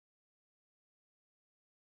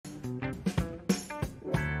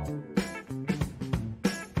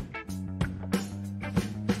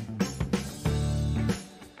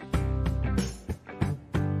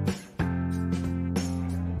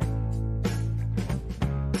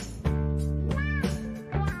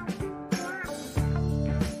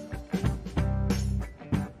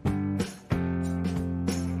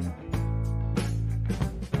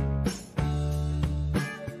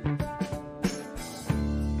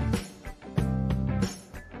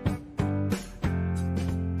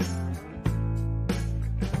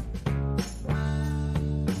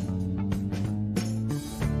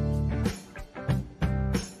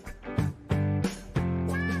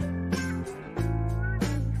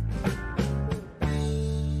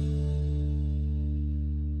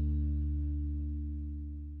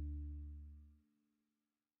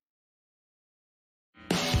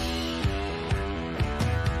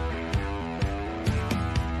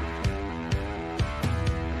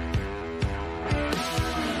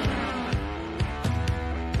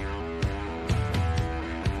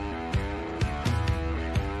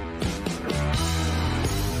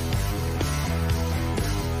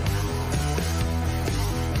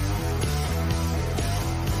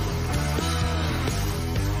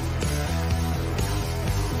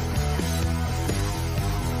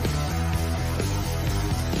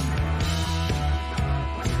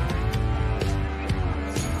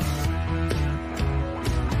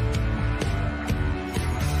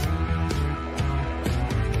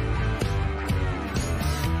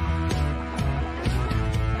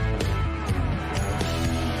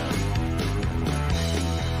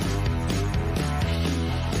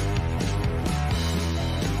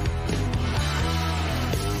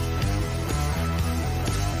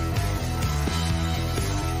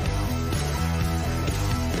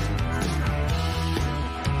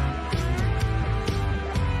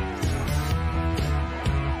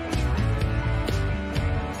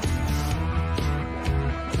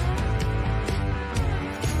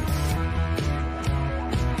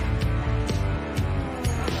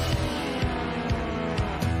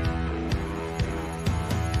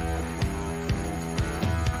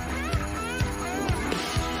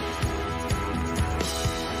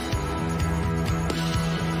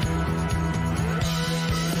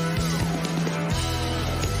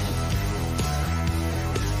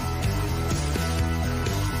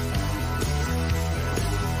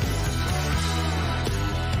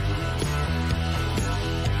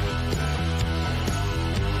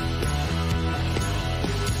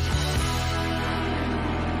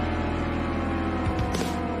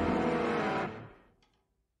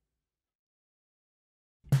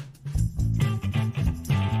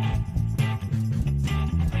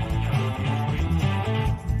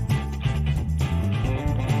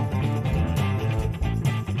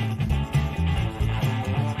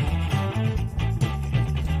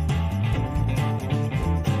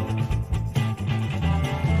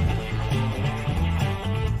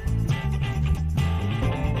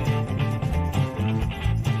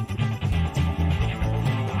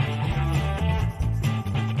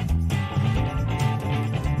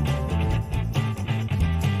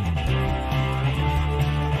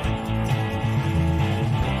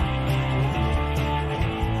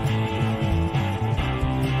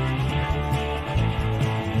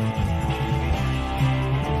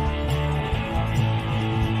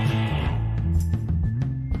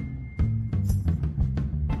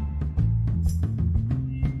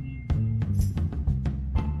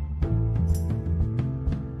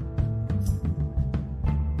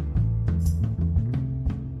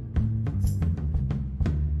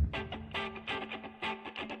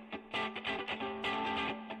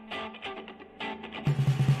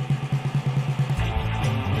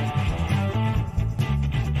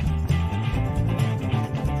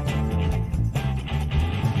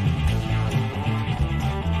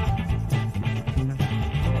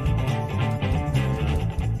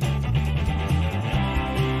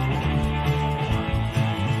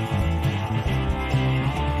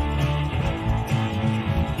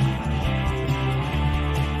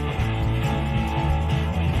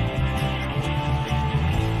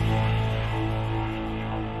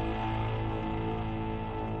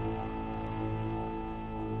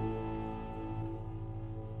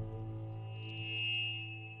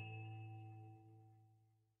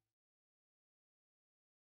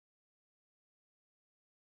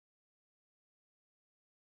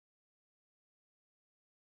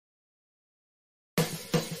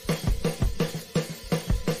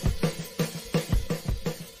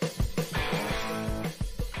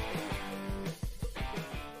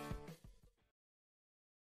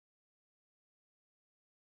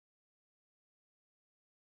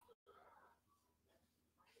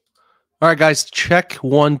All right, guys, check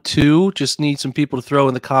 1, 2. Just need some people to throw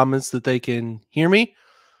in the comments that they can hear me,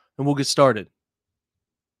 and we'll get started.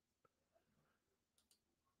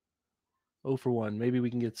 0 for 1. Maybe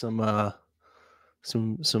we can get some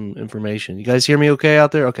information. You guys hear me okay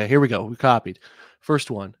out there? Okay, here we go. We copied.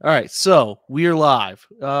 First one. All right, so we are live.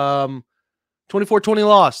 24-20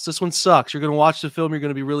 loss. This one sucks. You're going to watch the film. You're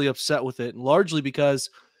going to be really upset with it, and largely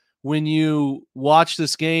because when you watch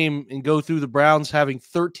this game and go through the Browns having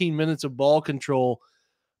 13 minutes of ball control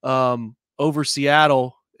over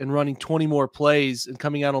Seattle and running 20 more plays and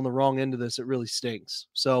coming out on the wrong end of this, it really stinks.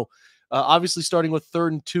 So obviously starting with 3rd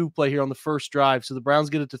and 2 play here on the first drive. So the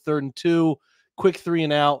Browns get it to 3rd and 2, quick 3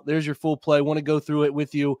 and out. There's your full play. Want to go through it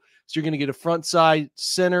with you. So you're going to get a front side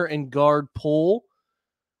center and guard pull.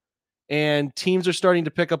 And teams are starting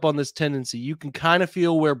to pick up on this tendency. You can kind of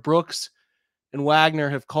feel where Brooks and Wagner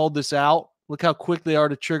have called this out. Look how quick they are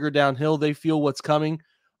to trigger downhill. They feel what's coming.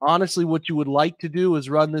 Honestly, what you would like to do is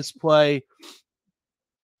run this play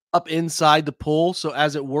up inside the pull. So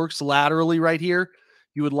as it works laterally right here,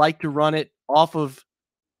 you would like to run it off of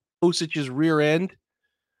Osich's rear end.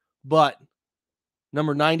 But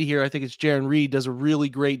number 90 here, I think it's Jaron Reed, does a really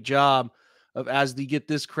great job of, as they get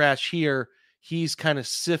this crash here, he's kind of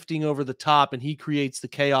sifting over the top and he creates the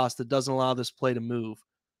chaos that doesn't allow this play to move.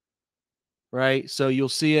 Right? So you'll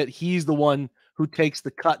see it. He's the one who takes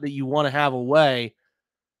the cut that you want to have away.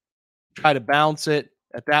 Try to bounce it.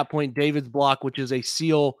 At that point, David's block, which is a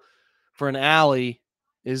seal for an alley,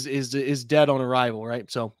 is dead on arrival,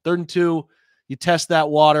 right? So 3rd and 2, you test that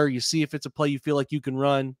water. You see if it's a play you feel like you can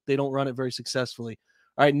run. They don't run it very successfully.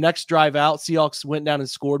 All right, next drive out. Seahawks went down and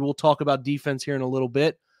scored. We'll talk about defense here in a little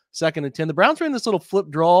bit. 2nd and 10. The Browns ran this little flip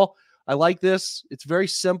draw. I like this. It's very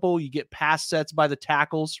simple. You get pass sets by the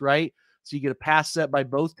tackles, right? So you get a pass set by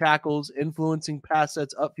both tackles, influencing pass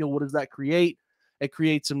sets upfield. What does that create? It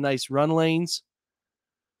creates some nice run lanes.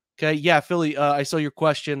 Okay, yeah, Philly, I saw your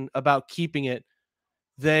question about keeping it.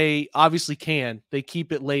 They obviously can. They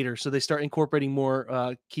keep it later, so they start incorporating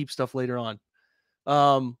more keep stuff later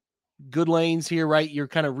on. Good lanes here, right? You're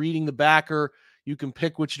kind of reading the backer. You can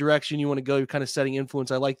pick which direction you want to go. You're kind of setting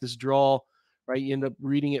influence. I like this draw, right? You end up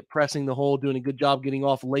reading it, pressing the hole, doing a good job getting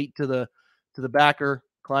off late to the backer.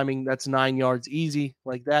 Climbing, that's 9 yards easy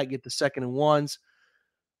like that. Get the 2nd and 1s.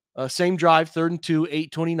 Same drive, 3rd and 2,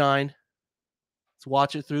 8:29. Let's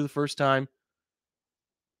watch it through the first time.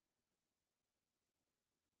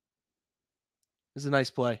 This is a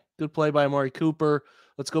nice play. Good play by Amari Cooper.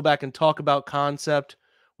 Let's go back and talk about concept.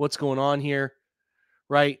 What's going on here,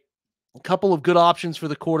 right? A couple of good options for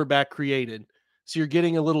the quarterback created. So you're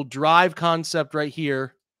getting a little drive concept right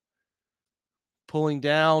here. Pulling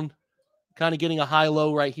down. Kind of getting a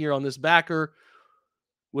high-low right here on this backer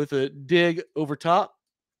with a dig over top.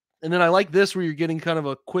 And then I like this where you're getting kind of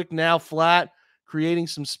a quick now flat, creating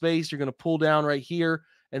some space. You're going to pull down right here.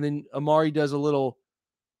 And then Amari does a little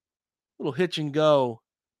hitch and go.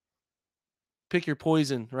 Pick your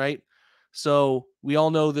poison, right? So we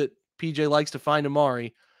all know that PJ likes to find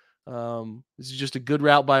Amari. This is just a good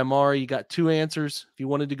route by Amari. You got 2 answers. If you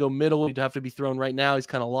wanted to go middle, you'd have to be thrown right now. He's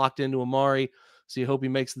kind of locked into Amari. So you hope he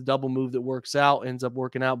makes the double move that works out, ends up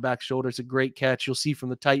working out back shoulder. It's a great catch. You'll see from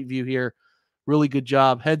the tight view here. Really good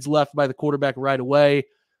job. Heads left by the quarterback right away.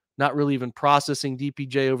 Not really even processing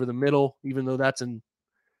DPJ over the middle, even though that's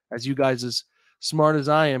as you guys as smart as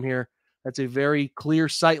I am here, that's a very clear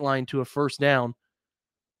sight line to a first down.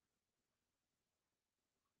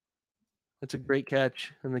 That's a great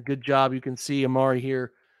catch and a good job. You can see Amari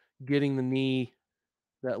here getting the knee,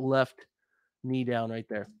 that left knee down right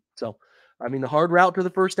there. So, I mean, the hard route to the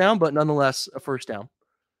first down, but nonetheless, a first down.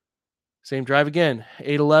 Same drive again.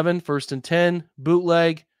 8-11, 1st and 10,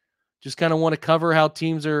 bootleg. Just kind of want to cover how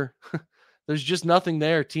teams are. There's just nothing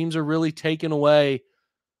there. Teams are really taking away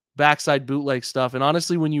backside bootleg stuff. And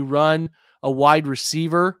honestly, when you run a wide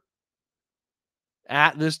receiver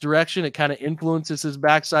at this direction, it kind of influences his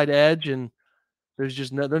backside edge. And there's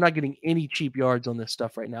just they're not getting any cheap yards on this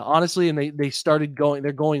stuff right now, honestly. And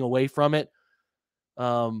they're going away from it.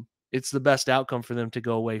 It's the best outcome for them to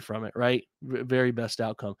go away from it, right? Very best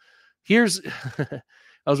outcome. Here's, I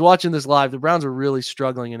was watching this live. The Browns are really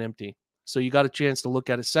struggling in empty. So you got a chance to look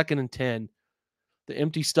at it. 2nd and 10. The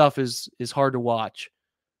empty stuff is hard to watch.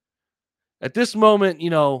 At this moment,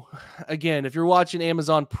 again, if you're watching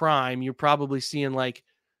Amazon Prime, you're probably seeing like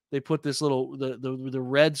they put this little, the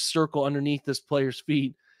red circle underneath this player's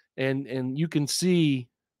feet. And you can see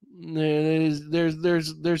there's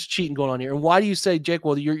cheating going on here. And why do you say, Jake,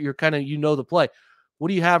 well, you're kind of, the play. What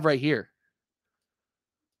do you have right here?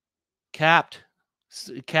 Capped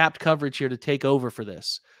capped coverage here to take over for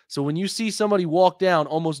this. So when you see somebody walk down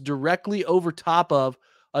almost directly over top of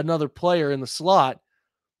another player in the slot,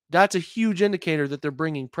 that's a huge indicator that they're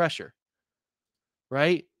bringing pressure,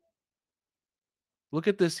 right? Look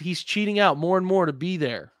at this. He's cheating out more and more to be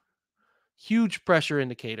there. Huge pressure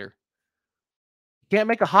indicator. Can't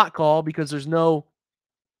make a hot call because there's no,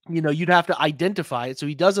 you'd have to identify it. So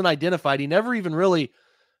he doesn't identify it. He never even really,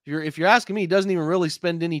 if you're asking me, he doesn't even really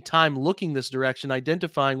spend any time looking this direction,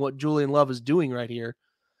 identifying what Julian Love is doing right here.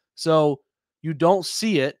 So you don't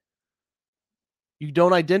see it. You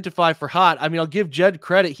don't identify for hot. I mean, I'll give Jed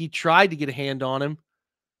credit. He tried to get a hand on him,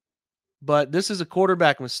 but this is a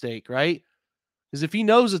quarterback mistake, right? Because if he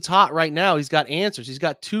knows it's hot right now, he's got answers. He's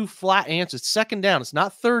got 2 flat answers. Second down. It's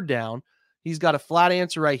not third down. He's got a flat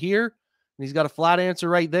answer right here, and he's got a flat answer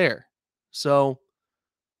right there. So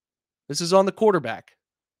this is on the quarterback.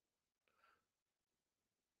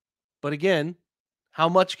 But again, how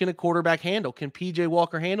much can a quarterback handle? Can PJ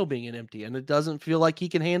Walker handle being an empty? And it doesn't feel like he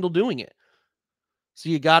can handle doing it. So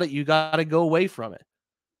you got to go away from it.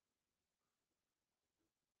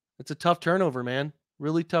 It's a tough turnover, man.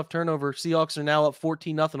 Really tough turnover. Seahawks are now up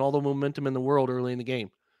 14-0, all the momentum in the world early in the game.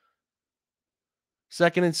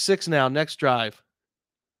 2nd and 6 now, next drive.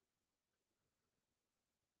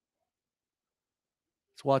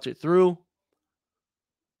 Let's watch it through.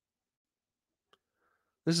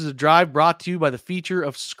 This is a drive brought to you by the feature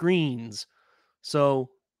of screens. So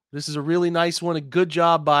this is a really nice one. A good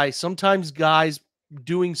job by, sometimes guys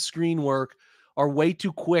doing screen work are way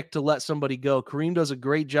too quick to let somebody go. Kareem does a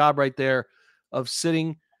great job right there of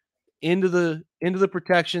sitting into the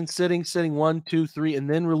protection, sitting 1, 2, 3, and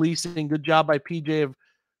then releasing. Good job by PJ of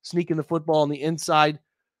sneaking the football on the inside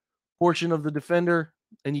portion of the defender,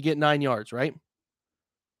 and you get 9 yards, right?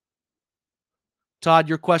 Todd,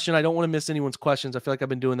 your question, I don't want to miss anyone's questions. I feel like I've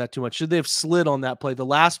been doing that too much. Should they have slid on that play, the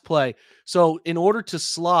last play? So in order to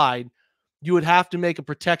slide, you would have to make a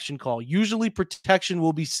protection call. Usually protection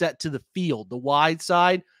will be set to the field, the wide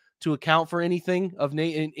side, to account for anything of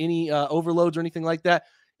any overloads or anything like that.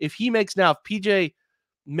 If PJ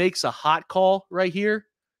makes a hot call right here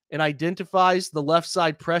and identifies the left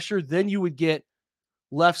side pressure, then you would get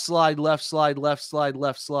left slide, left slide, left slide,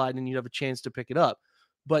 left slide, and you'd have a chance to pick it up.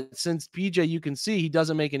 But since PJ, you can see he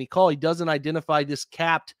doesn't make any call. He doesn't identify this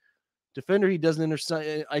capped defender. He doesn't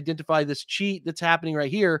identify this cheat that's happening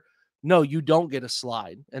right here. No, you don't get a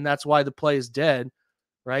slide. And that's why the play is dead,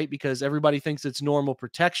 right? Because everybody thinks it's normal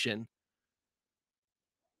protection.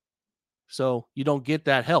 So you don't get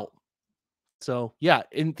that help. So, yeah,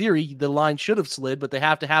 in theory, the line should have slid, but they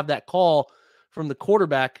have to have that call from the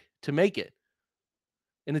quarterback to make it.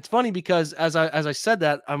 And it's funny because as I said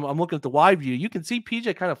that, I'm looking at the wide view. You can see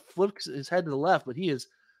PJ kind of flips his head to the left, but he is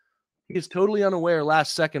totally unaware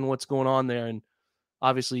last second what's going on there, and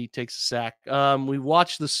obviously he takes a sack. We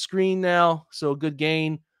watch the screen now, so a good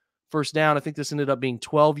gain. First down. I think this ended up being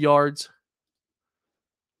 12 yards.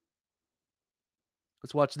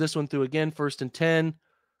 Let's watch this one through again. 1st and 10.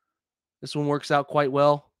 This one works out quite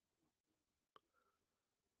well.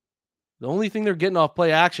 The only thing they're getting off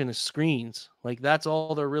play action is screens. Like, that's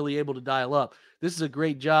all they're really able to dial up. This is a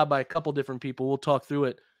great job by a couple different people. We'll talk through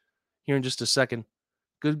it here in just a second.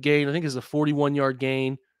 Good gain. I think it's a 41-yard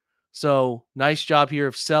gain. So nice job here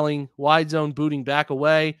of selling wide zone, booting back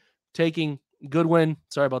away, taking Goodwin.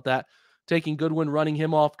 Sorry about that. Taking Goodwin, running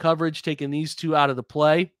him off coverage, taking these 2 out of the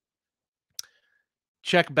play.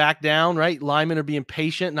 Check back down, right? Linemen are being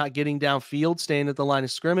patient, not getting downfield, staying at the line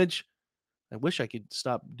of scrimmage. I wish I could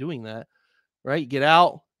stop doing that, right? Get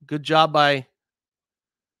out. Good job by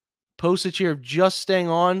Postage here of just staying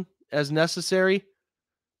on as necessary.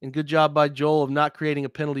 And good job by Joel of not creating a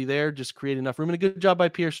penalty there, just creating enough room. And a good job by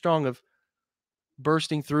Pierre Strong of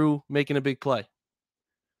bursting through, making a big play.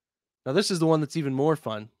 Now, this is the one that's even more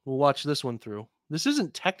fun. We'll watch this one through. This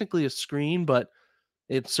isn't technically a screen, but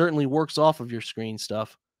it certainly works off of your screen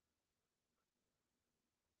stuff.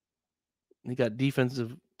 You got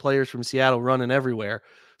defensive players from Seattle running everywhere.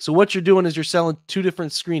 So what you're doing is you're selling 2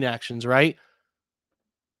 different screen actions, right?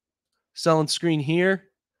 Selling screen here,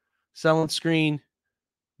 selling screen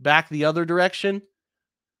back the other direction,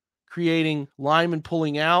 creating linemen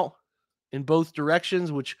pulling out in both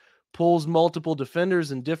directions, which pulls multiple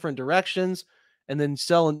defenders in different directions. And then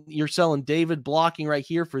you're selling David blocking right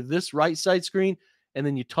here for this right side screen. And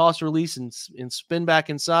then you toss, release, and spin back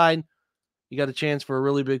inside. You got a chance for a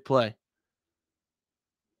really big play.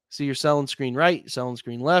 See, you're selling screen right, selling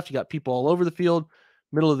screen left. You got people all over the field.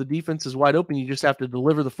 Middle of the defense is wide open. You just have to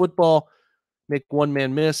deliver the football, make one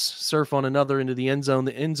man miss, surf on another into the end zone.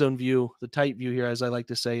 The end zone view, the tight view here, as I like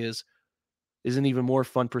to say, is is an even more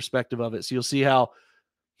fun perspective of it. So you'll see how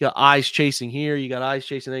you got eyes chasing here, you got eyes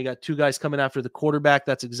chasing there, you got two guys coming after the quarterback.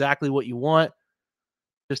 That's exactly what you want.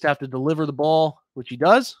 Just have to deliver the ball, which he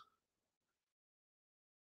does.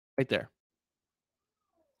 Right there.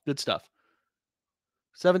 Good stuff.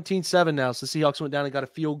 17-7 now. So the Seahawks went down and got a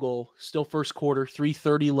field goal. Still first quarter,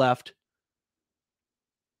 3:30 left.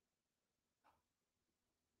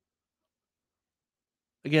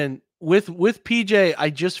 Again, with PJ, I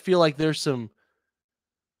just feel like there's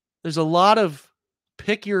a lot of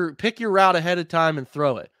pick your route ahead of time and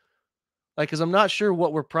throw it. Like, because I'm not sure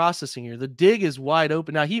what we're processing here. The dig is wide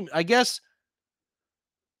open. Now, I guess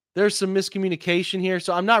there's some miscommunication here.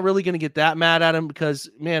 So I'm not really going to get that mad at him because,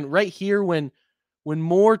 man, right here when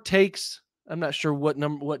Moore takes, I'm not sure what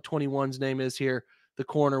 21's name is here, the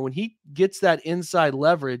corner, when he gets that inside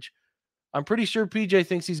leverage, I'm pretty sure PJ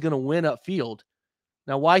thinks he's going to win upfield.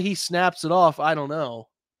 Now, why he snaps it off, I don't know.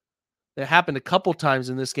 It happened a couple times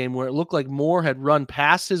in this game where it looked like Moore had run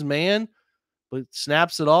past his man, but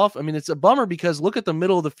snaps it off. I mean, it's a bummer because look at the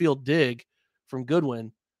middle of the field dig from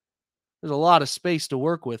Goodwin. There's a lot of space to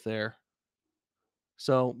work with there.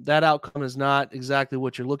 So that outcome is not exactly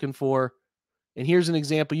what you're looking for. And here's an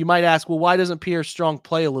example. You might ask, well, why doesn't Pierre Strong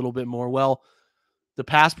play a little bit more? Well, the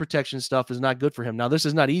pass protection stuff is not good for him. Now, this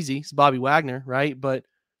is not easy. It's Bobby Wagner, right? But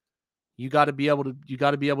you got to be able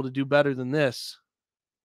to do better than this.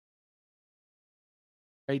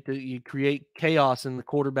 Right? You create chaos in the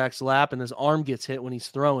quarterback's lap, and his arm gets hit when he's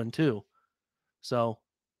throwing too. So,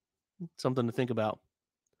 something to think about.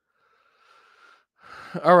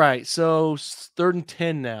 All right, so 3rd and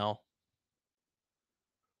 10 now.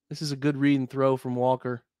 This is a good read and throw from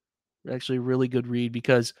Walker. Actually, a really good read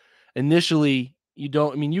because initially you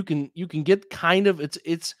don't. I mean, you can get kind of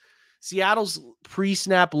it's Seattle's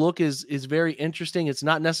pre-snap look is very interesting. It's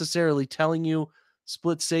not necessarily telling you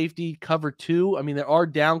split safety, cover 2. I mean, there are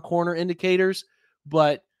down corner indicators,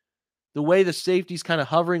 but the way the safety's kind of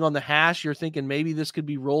hovering on the hash, you're thinking maybe this could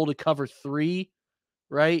be roll to cover 3,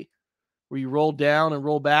 right? Where you roll down and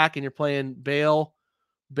roll back and you're playing bail.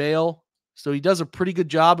 So he does a pretty good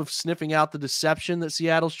job of sniffing out the deception that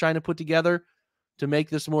Seattle's trying to put together to make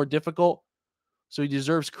this more difficult. So he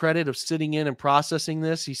deserves credit of sitting in and processing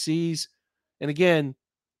this. He sees, and again,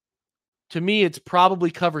 to me, it's probably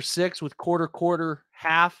cover 6 with quarter,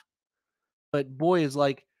 half. But boy, is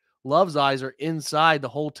like Love's eyes are inside the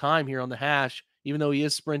whole time here on the hash, even though he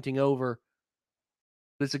is sprinting over.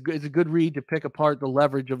 It's a good read to pick apart the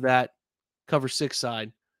leverage of that cover 6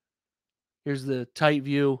 side. Here's the tight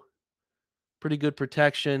view. Pretty good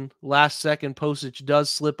protection. Last second postage does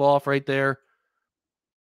slip off right there.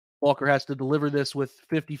 Walker has to deliver this with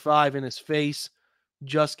 55 in his face.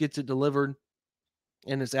 Just gets it delivered.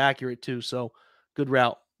 And it's accurate too. So good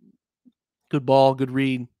route. Good ball. Good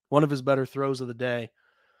read. One of his better throws of the day.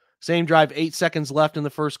 Same drive, 8 seconds left in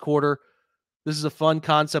the first quarter. This is a fun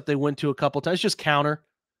concept they went to a couple times. It's just counter,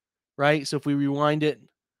 right? So if we rewind it,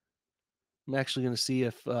 I'm actually going to see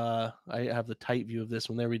if I have the tight view of this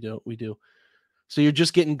one. There we do. So you're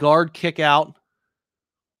just getting guard, kick out.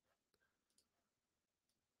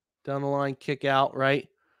 Down the line, kick out, right?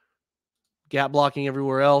 Gap blocking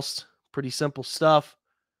everywhere else. Pretty simple stuff.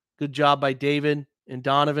 Good job by David and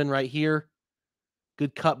Donovan right here.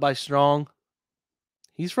 Good cut by Strong.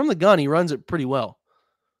 He's from the gun. He runs it pretty well.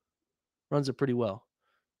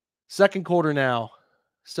 Second quarter now.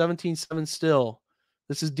 17-7 still.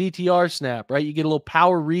 This is DTR snap, right? You get a little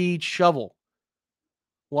power read, shovel.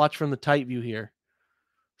 Watch from the tight view here.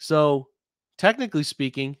 So, technically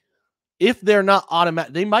speaking, if they're not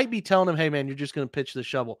automatic, they might be telling him, hey, man, you're just going to pitch the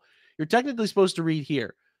shovel. You're technically supposed to read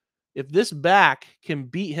here. If this back can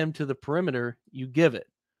beat him to the perimeter, you give it,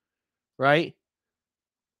 right?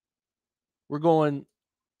 We're going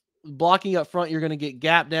blocking up front. You're going to get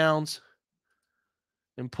gap downs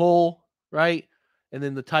and pull, right? And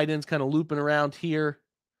then the tight end's kind of looping around here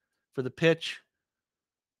for the pitch.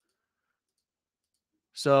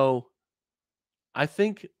 So I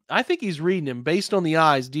think he's reading him based on the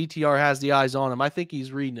eyes. DTR has the eyes on him. I think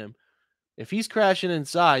he's reading him. If he's crashing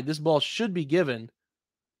inside, this ball should be given.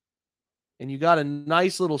 And you got a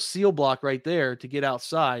nice little seal block right there to get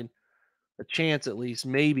outside. A chance at least.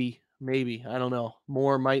 Maybe. I don't know.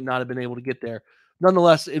 Moore might not have been able to get there.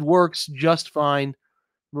 Nonetheless, it works just fine.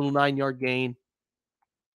 Little 9-yard gain.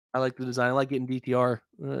 I like the design. I like getting DTR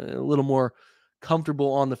a little more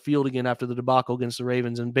comfortable on the field again after the debacle against the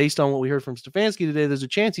Ravens. And based on what we heard from Stefanski today, there's a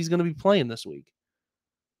chance he's going to be playing this week.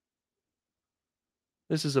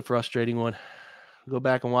 This is a frustrating one. Go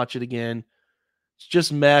back and watch it again. It's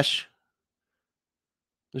just mesh.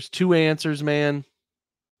 There's 2 answers, man.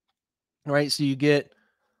 All right, so you get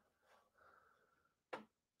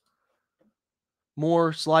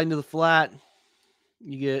More sliding to the flat.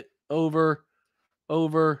 You get over,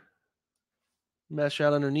 mesh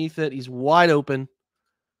out underneath it. He's wide open.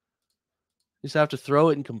 You just have to throw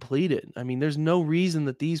it and complete it. I mean, there's no reason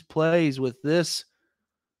that these plays with this.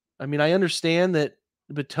 I mean, I understand that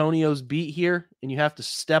Batonio's beat here and you have to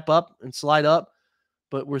step up and slide up,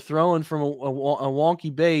 but we're throwing from a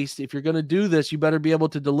wonky base. If you're going to do this, you better be able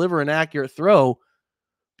to deliver an accurate throw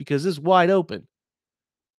because it's wide open.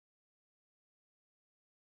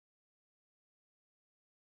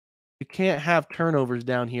 You can't have turnovers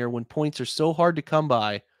down here when points are so hard to come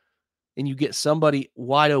by and you get somebody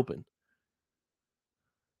wide open.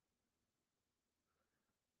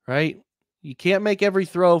 Right? You can't make every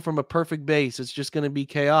throw from a perfect base. It's just going to be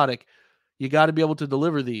chaotic. You got to be able to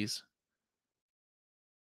deliver these.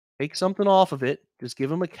 Take something off of it. Just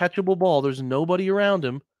give him a catchable ball. There's nobody around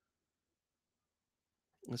him.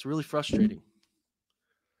 It's really frustrating.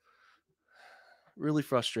 Really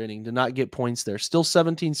frustrating to not get points there. Still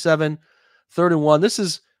 17-7, 3rd and 1. This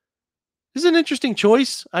is an interesting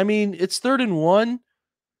choice. I mean, it's 3rd and 1,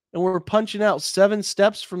 and we're punching out 7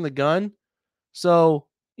 steps from the gun. So,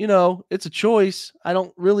 it's a choice. I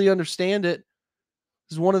don't really understand it.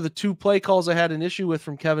 This is one of the 2 play calls I had an issue with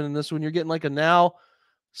from Kevin in this one. You're getting like a now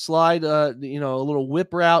slide, a little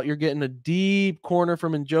whip route. You're getting a deep corner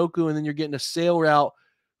from Njoku, and then you're getting a sail route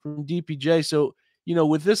from DPJ. So,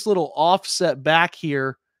 with this little offset back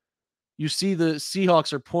here, you see the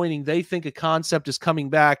Seahawks are pointing. They think a concept is coming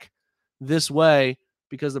back this way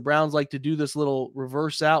because the Browns like to do this little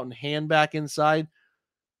reverse out and hand back inside.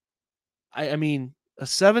 I mean, a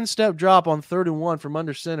 7-step drop on 3rd and 1 from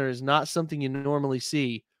under center is not something you normally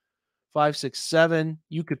see. 5, 6, 7.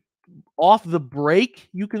 You could off the break,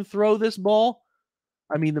 you can throw this ball.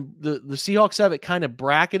 I mean, the Seahawks have it kind of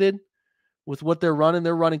bracketed with what they're running.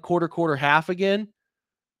 They're running quarter, half again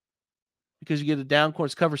because you get a down corner.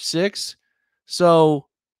 It's cover 6. So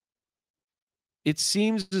it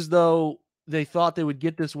seems as though they thought they would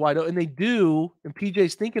get this wide open, and they do. And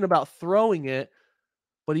PJ's thinking about throwing it,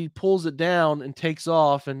 but he pulls it down and takes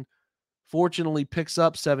off and fortunately picks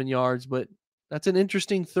up 7 yards. But that's an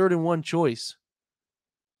interesting 3rd and 1 choice.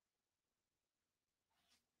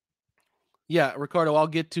 Yeah, Ricardo, I'll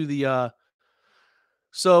get to the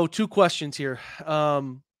so 2 questions here.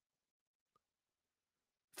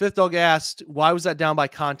 Fifth Dog asked, why was that down by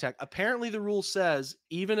contact? Apparently the rule says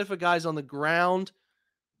even if a guy's on the ground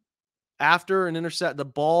after an intercept, the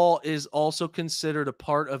ball is also considered a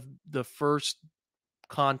part of the first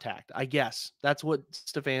contact. I guess that's what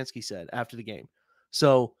Stefanski said after the game.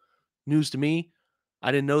 So news to me.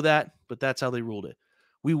 I didn't know that, but that's how they ruled it.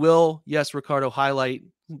 We will, yes, Ricardo, highlight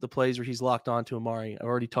the plays where he's locked on to Amari. I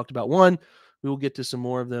already talked about one. We will get to some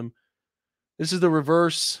more of them. This is the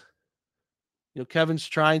reverse. Kevin's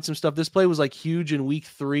trying some stuff. This play was like huge in week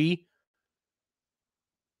 3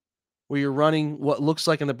 where you're running what looks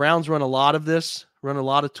like, and the Browns run a lot of this, run a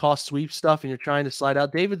lot of toss sweep stuff, and you're trying to slide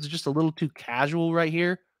out. David's just a little too casual right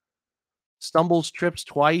here. Stumbles, trips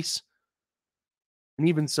twice. And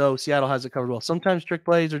even so, Seattle has it covered well. Sometimes trick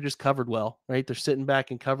plays are just covered well, right? They're sitting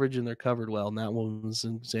back in coverage and they're covered well. And that one was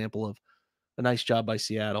an example of a nice job by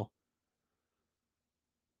Seattle.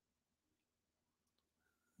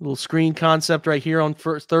 Little screen concept right here on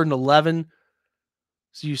 3rd and 11.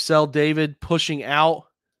 So you sell David pushing out.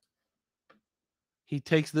 He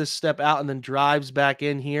takes this step out and then drives back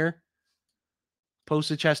in here.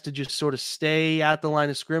 Postage has to just sort of stay at the line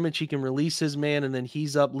of scrimmage. He can release his man, and then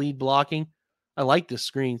he's up lead blocking. I like this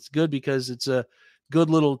screen. It's good because it's a good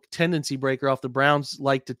little tendency breaker off. The Browns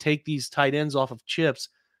like to take these tight ends off of chips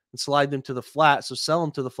and slide them to the flat. So sell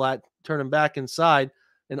them to the flat, turn them back inside,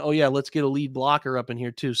 and oh yeah, let's get a lead blocker up in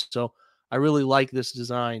here too. So I really like this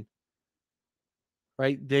design.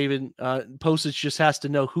 Right, David, Postage just has to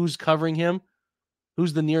know who's covering him,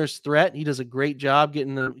 who's the nearest threat. He does a great job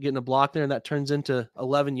getting a block there, and that turns into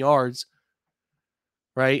 11 yards.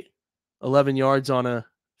 Right, 11 yards on a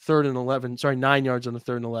 3rd and 11. Sorry, 9 yards on the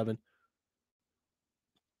 3rd and 11.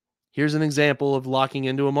 Here's an example of locking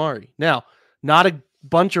into Amari. Now, not a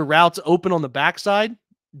bunch of routes open on the backside,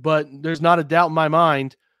 but there's not a doubt in my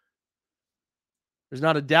mind. There's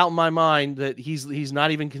not a doubt in my mind that he's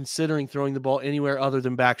not even considering throwing the ball anywhere other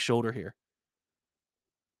than back shoulder here.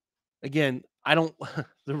 Again,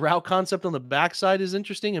 the route concept on the backside is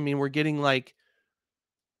interesting. I mean, we're getting like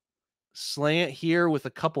slant here with a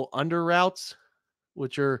couple under routes,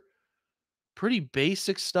 which are pretty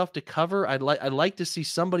basic stuff to cover. I'd like to see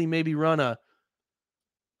somebody maybe run a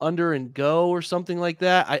under and go or something like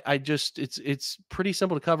that. It's pretty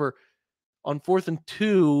simple to cover. On 4th and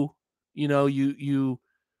 2, you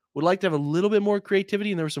Would like to have a little bit more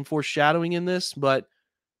creativity, and there was some foreshadowing in this, but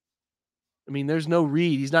I mean, there's no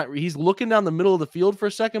read. He's looking down the middle of the field for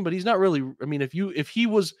a second, but he's not really. I mean, if he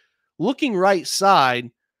was looking right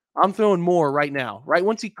side, I'm throwing more right now. Right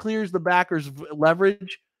once he clears the backers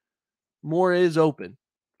leverage, Moore is open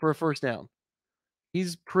for a first down.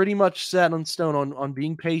 He's pretty much set on stone on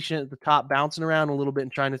being patient at the top, bouncing around a little bit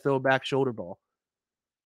and trying to throw a back shoulder ball.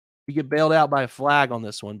 You get bailed out by a flag on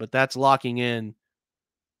this one, but that's locking in.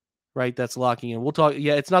 Right, that's locking in. We'll talk.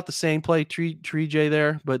 Yeah, it's not the same play, Tree J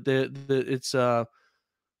there, but it's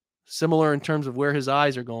similar in terms of where his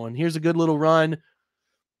eyes are going. Here's a good little run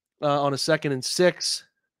on a 2nd and 6.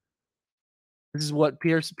 This is what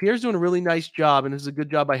Pierre's doing a really nice job, and this is a good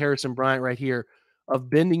job by Harrison Bryant right here of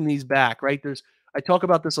bending these back. Right, I talk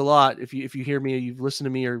about this a lot. If you hear me, or you've listened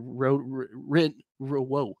to me, or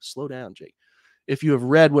whoa, slow down, Jake. If you have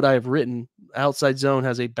read what I have written, Outside Zone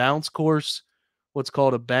has a bounce course, what's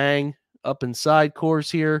called a bang up inside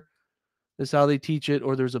course here. Is how they teach it,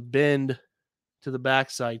 or there's a bend to the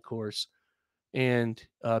backside course. And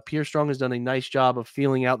Pierre Strong has done a nice job of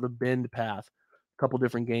feeling out the bend path a couple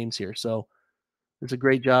different games here. So it's a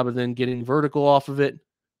great job of then getting vertical off of it,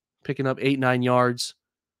 picking up 8-9 yards.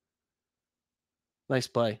 Nice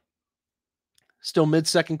play. Still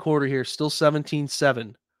mid-second quarter here, still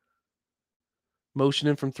 17-7.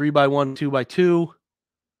 Motioning from 3-by-1, 2-by-2.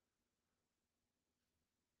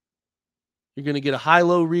 You're going to get a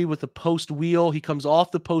high-low read with the post wheel. He comes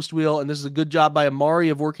off the post wheel, and this is a good job by Amari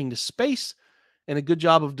of working to space and a good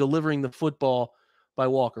job of delivering the football by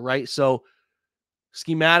Walker, right? So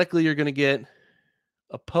schematically, you're going to get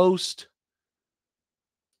a post,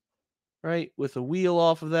 right, with a wheel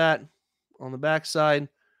off of that on the backside.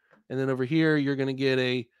 And then over here, you're going to get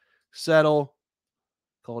a settle,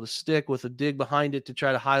 call it a stick, with a dig behind it to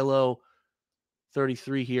try to high-low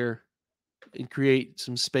 33 here and create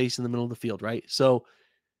some space in the middle of the field, right? So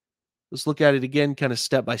let's look at it again, kind of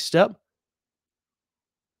step by step.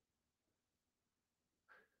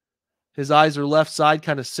 His eyes are left side,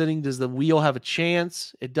 kind of sitting. Does the wheel have a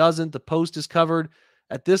chance? It doesn't. The post is covered.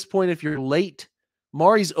 At this point, if you're late,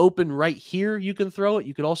 Mari's open right here. You can throw it.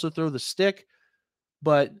 You could also throw the stick.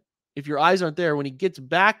 But if your eyes aren't there, when he gets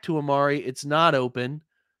back to Amari, it's not open.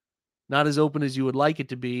 Not as open as you would like it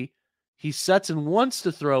to be. He sets and wants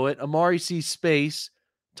to throw it. Amari sees space.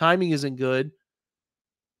 Timing isn't good.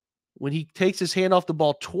 When he takes his hand off the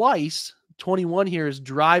ball twice, 21 here is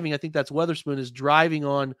driving. I think that's Weatherspoon is driving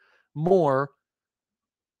on Moore.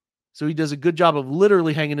 So he does a good job of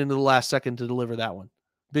literally hanging into the last second to deliver that one.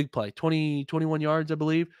 Big play. 21 yards, I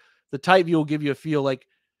believe. The tight view will give you a feel like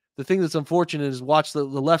the thing that's unfortunate is watch the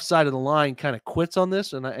left side of the line kind of quits on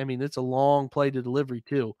this. And I mean, it's a long play to delivery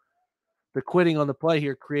too. The quitting on the play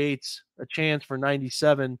here creates a chance for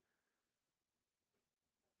 97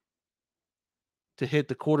 to hit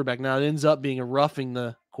the quarterback. Now it ends up being a roughing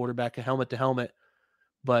the quarterback, a helmet to helmet,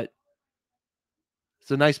 but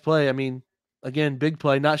it's a nice play. I mean, again, big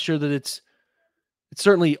play. Not sure that it's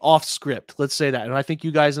certainly off script. Let's say that. And I think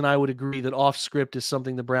you guys and I would agree that off script is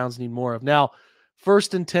something the Browns need more of. Now,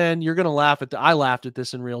 1st and 10, you're going to laugh at I laughed at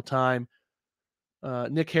this in real time.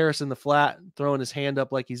 Nick Harris in the flat, throwing his hand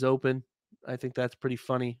up like he's open. I think that's pretty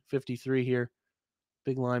funny. 53 here.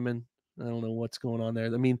 Big lineman. I don't know what's going on there.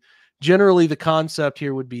 I mean, generally the concept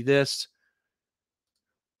here would be this.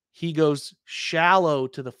 He goes shallow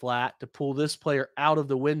to the flat to pull this player out of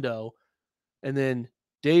the window. And then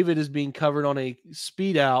David is being covered on a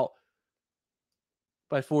speed out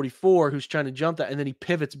by 44, who's trying to jump that. And then he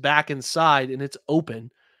pivots back inside and it's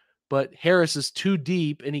open. But Harris is too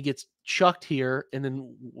deep and he gets chucked here and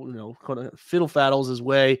then, kind of fiddle faddles his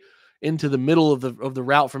way into the middle of the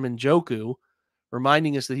route from Njoku,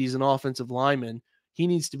 reminding us that he's an offensive lineman. He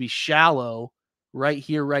needs to be shallow right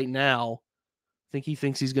here, right now. I think he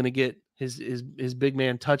thinks he's going to get his big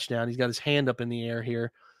man touchdown. He's got his hand up in the air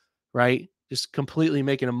here, right? Just completely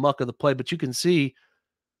making a muck of the play. But you can see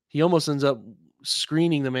he almost ends up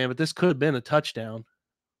screening the man, but this could have been a touchdown.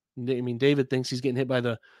 I mean, David thinks he's getting hit by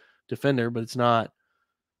the defender, but it's not.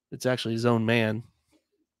 It's actually his own man.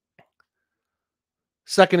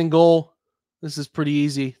 2nd and goal. This is pretty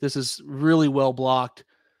easy. This is really well blocked.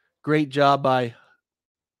 Great job by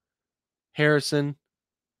Harrison.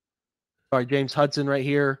 Sorry, James Hudson right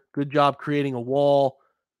here. Good job creating a wall.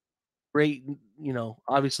 Great,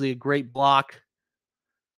 obviously a great block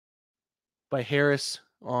by Harris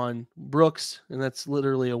on Brooks, and that's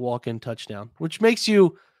literally a walk-in touchdown, which makes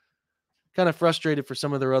you kind of frustrated for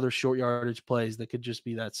some of their other short yardage plays that could just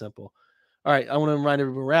be that simple. All right, I want to remind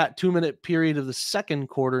everyone we're at 2-minute period of the 2nd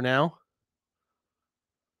quarter now.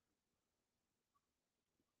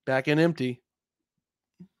 Back in empty.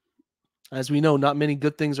 As we know, not many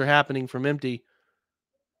good things are happening from empty.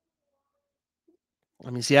 I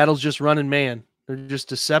mean, Seattle's just running man. They're just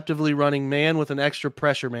deceptively running man with an extra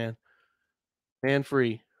pressure man. Man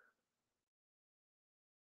free.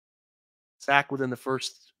 Sack within the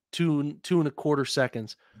first two and a quarter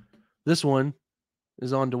seconds. This one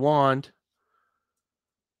is on DeWand,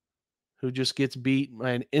 who just gets beat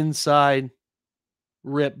by an inside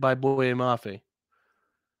rip by Boye Mafe.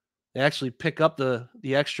 They actually pick up the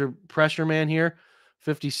extra pressure man here,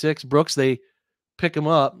 56 Brooks. They pick him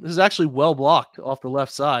up. This is actually well blocked off the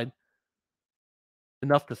left side,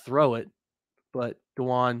 enough to throw it, but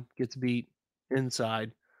DeWand gets beat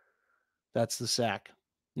inside. That's the sack.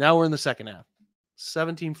 Now we're in the second half.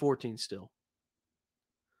 17-14 still.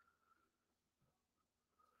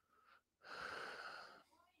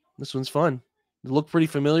 This one's fun. It look pretty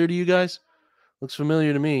familiar to you guys? Looks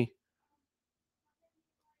familiar to me.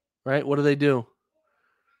 Right? What do?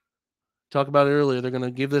 Talk about it earlier. They're going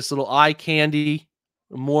to give this little eye candy,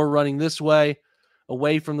 more running this way,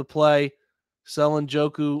 away from the play. Selling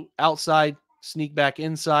Joku outside, sneak back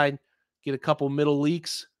inside, get a couple middle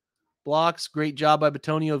leaks, blocks. Great job by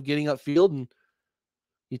Batonio of getting upfield, and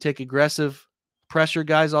you take aggressive pressure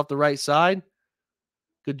guys off the right side.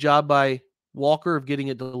 Good job by Walker of getting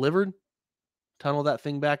it delivered. Tunnel that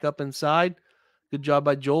thing back up inside. Good job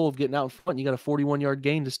by Joel of getting out in front. You got a 41-yard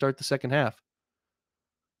gain to start the second half.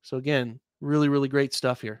 So again, really, really great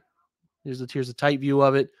stuff here. Here's a tight view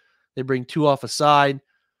of it. They bring two off a side.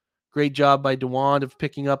 Great job by DeWand of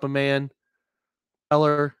picking up a man.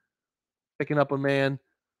 Keller picking up a man.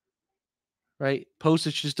 Right?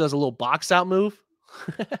 Postage just does a little box out move,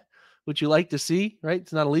 which you like to see, right?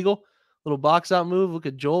 It's not illegal. Little box out move. Look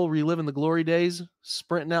at Joel reliving the glory days,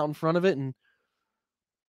 sprinting out in front of it, and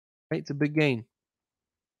right, it's a big gain.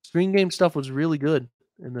 Screen game stuff was really good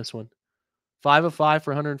in this one. 5 of 5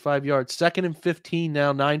 for 105 yards. 2nd and 15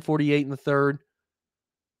 now, 9:48 in the third.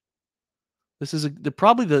 This is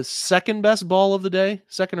probably the second best ball of the day,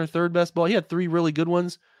 second or third best ball. He had 3 really good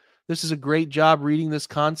ones. This is a great job reading this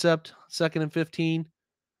concept. 2nd and 15.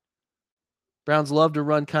 Browns love to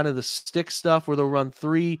run kind of the stick stuff where they'll run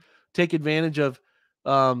 3, take advantage of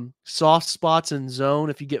soft spots in zone.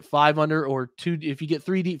 If you get 5 under or 2, if you get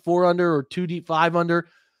 3 deep 4 under or 2 deep 5 under,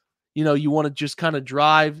 you want to just kind of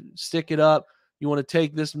drive, stick it up. You want to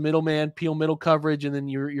take this middleman, peel middle coverage, and then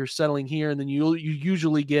you're settling here, and then you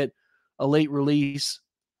usually get a late release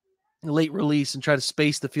and try to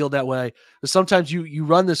space the field that way. But sometimes you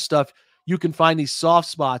run this stuff, you can find these soft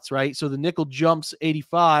spots, right? So the nickel jumps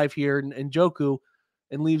 85 here and Joku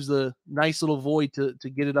and leaves the nice little void to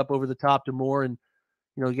get it up over the top to Moore. And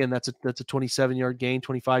again, that's a 27-yard gain,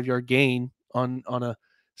 25-yard gain on a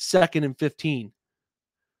 2nd and 15.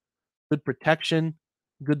 Good protection,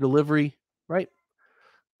 good delivery, right?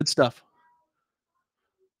 Good stuff.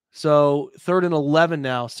 So 3rd and 11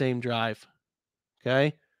 now, same drive.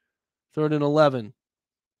 Okay. 3rd and 11.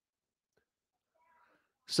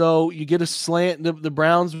 So you get a slant. The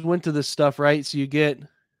Browns went to this stuff, right? So you get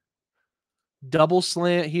double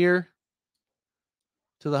slant here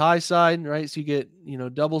to the high side, right? So you get,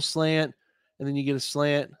 double slant, and then you get a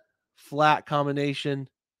slant flat combination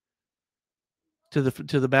to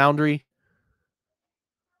the boundary.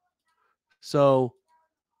 So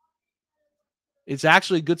it's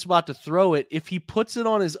actually a good spot to throw it. If he puts it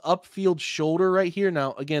on his upfield shoulder right here,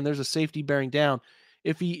 now again, there's a safety bearing down.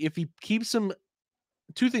 If he keeps him,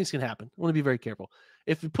 2 things can happen. I want to be very careful.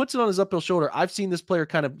 If he puts it on his uphill shoulder, I've seen this player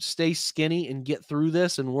kind of stay skinny and get through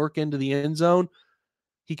this and work into the end zone.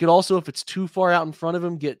 He could also, if it's too far out in front of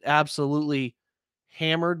him, get absolutely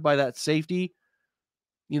hammered by that safety.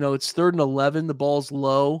 It's 3rd and 11. The ball's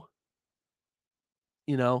low.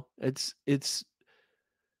 It's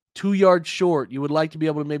 2 yards short. You would like to be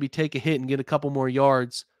able to maybe take a hit and get a couple more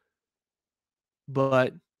yards.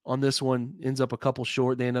 But on this one, ends up a couple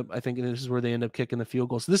short. I think this is where they end up kicking the field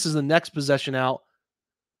goal. So this is the next possession out.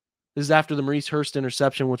 This is after the Maurice Hurst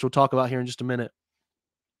interception, which we'll talk about here in just a minute.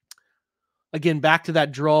 Again, back to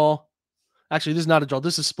that draw. Actually, this is not a draw.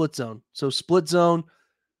 This is split zone. So split zone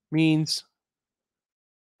means,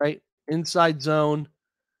 right, inside zone,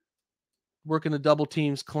 working the double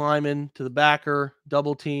teams, climbing to the backer,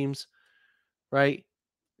 double teams, right?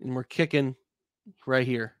 And we're kicking right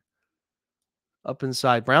here, up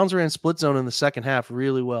inside. Browns ran split zone in the second half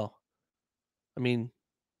really well. I mean,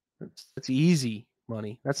 that's easy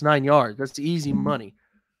money. That's 9 yards. That's easy money,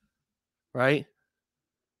 right?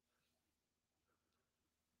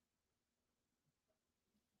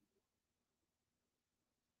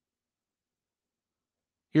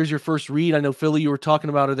 Here's your first read. I know, Philly, you were talking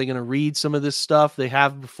about, are they going to read some of this stuff they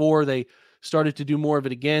have before? They started to do more of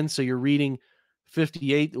it again. So you're reading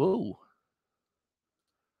 58. Whoa.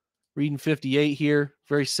 Reading 58 here.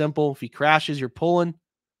 Very simple. If he crashes, you're pulling.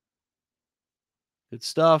 Good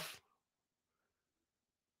stuff.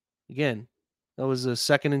 Again, that was a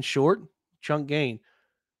second and short. Chunk gain.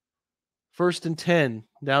 1st and 10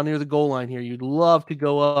 down near the goal line here. You'd love to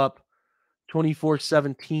go up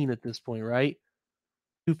 24-17 at this point, right?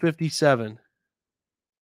 2:57.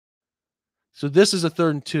 So this is a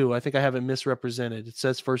 3rd and 2. I think I have it misrepresented. It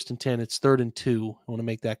says 1st and 10. It's 3rd and 2. I want to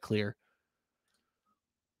make that clear.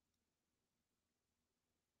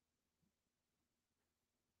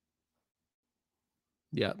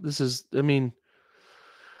 Yeah, this is, I mean,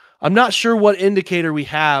 I'm not sure what indicator we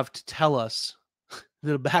have to tell us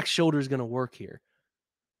that a back shoulder is going to work here.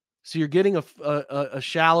 So you're getting a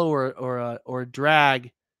shallow or a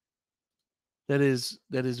drag that is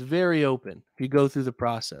very open if you go through the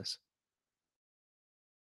process.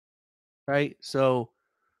 Right? So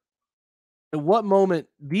at what moment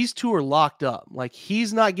these two are locked up? Like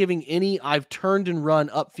he's not giving any I've turned and run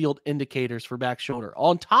upfield indicators for back shoulder.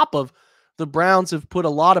 On top of the Browns have put a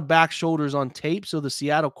lot of back shoulders on tape, so the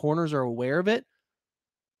Seattle corners are aware of it.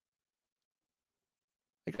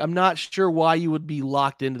 Like, I'm not sure why you would be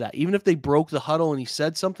locked into that. Even if they broke the huddle and he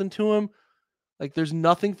said something to him, like there's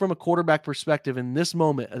nothing from a quarterback perspective in this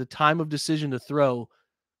moment at a time of decision to throw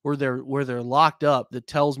where they're locked up that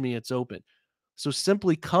tells me it's open. So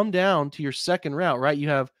simply come down to your second route, right? You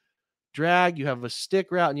have drag, you have a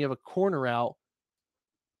stick route, and you have a corner route.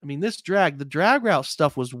 I mean, the drag route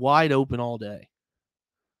stuff was wide open all day.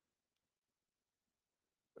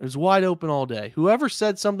 It was wide open all day. Whoever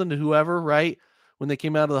said something to whoever, right, when they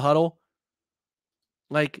came out of the huddle,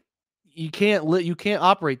 like you can't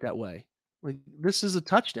operate that way. Like this is a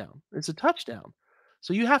touchdown. It's a touchdown.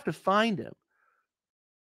 So you have to find him.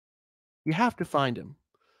 You have to find him.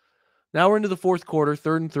 Now we're into the 4th quarter,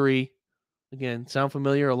 3rd and 3. Again, sound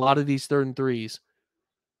familiar? A lot of these 3rd and 3s.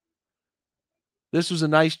 This was a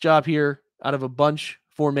nice job here out of a bunch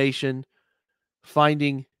formation,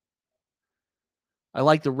 finding. I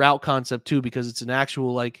like the route concept too because it's an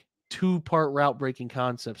actual like 2-part route breaking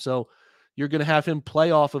concept. So you're going to have him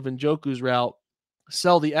play off of Njoku's route,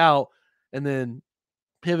 sell the out, and then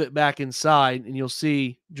pivot back inside, and you'll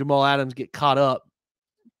see Jamal Adams get caught up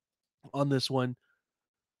on this one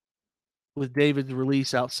with David's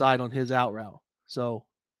release outside on his out route. So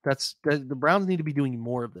the Browns need to be doing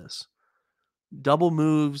more of this. Double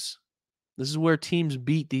moves. This is where teams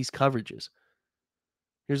beat these coverages.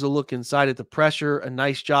 Here's a look inside at the pressure. A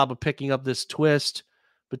nice job of picking up this twist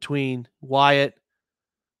between Wyatt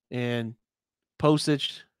and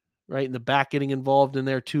Postage, right? In the back getting involved in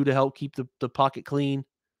there too to help keep the pocket clean.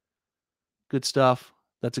 Good stuff.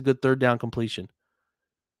 That's a good 3rd down completion.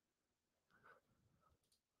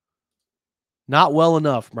 Not well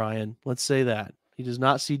enough, Brian. Let's say that. He does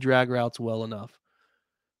not see drag routes well enough.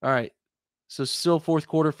 All right. So still 4th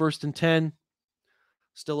quarter, 1st and 10.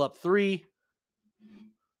 Still up 3.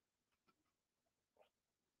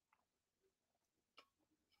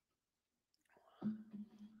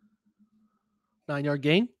 Nine-yard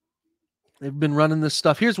gain. They've been running this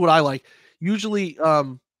stuff. Here's what I like. Usually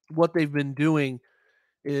what they've been doing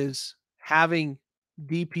is having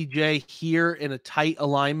DPJ here in a tight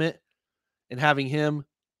alignment and having him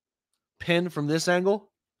pin from this angle.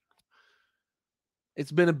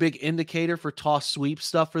 It's been a big indicator for toss sweep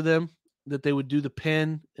stuff for them that they would do the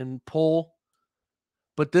pin and pull.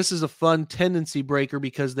 But this is a fun tendency breaker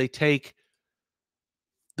because they take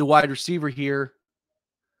the wide receiver here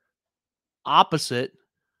opposite,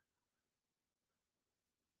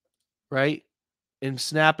 right? And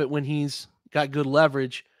snap it when he's got good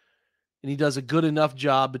leverage. And he does a good enough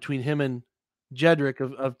job between him and Jedrick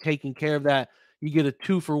of taking care of that. You get a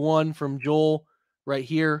 2-for-1 from Joel right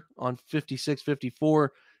here on 56,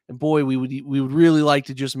 54. And boy, we would really like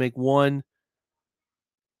to just make one.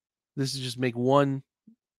 This is just make one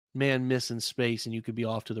man miss in space and you could be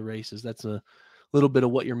off to the races. That's a little bit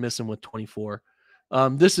of what you're missing with 24.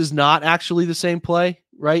 This is not actually the same play,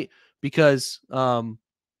 right? Because I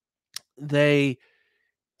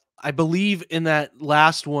believe in that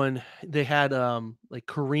last one, they had like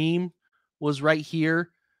Kareem was right here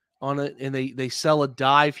on it, and they sell a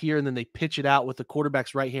dive here, and then they pitch it out with the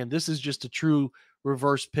quarterback's right hand. This is just a true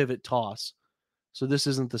reverse pivot toss. So this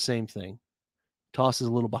isn't the same thing. Toss is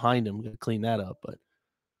a little behind him. We're going to clean that up, but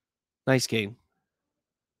nice game.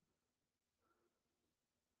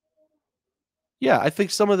 Yeah, I think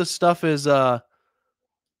some of the stuff is yeah,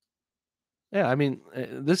 I mean,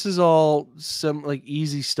 this is all some like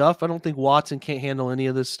easy stuff. I don't think Watson can't handle any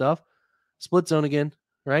of this stuff. Split zone again,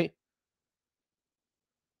 right?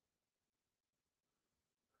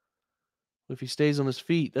 If he stays on his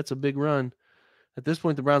feet, that's a big run. At this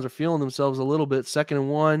point, the Browns are feeling themselves a little bit. 2nd and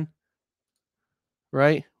 1,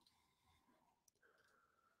 right?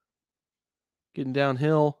 Getting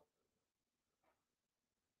downhill.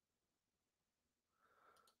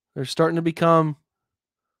 They're starting to become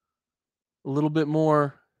a little bit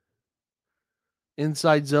more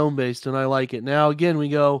inside zone based, and I like it. Now, again, we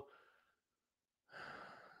go.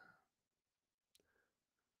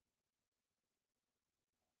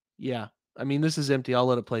 Yeah. I mean, this is empty. I'll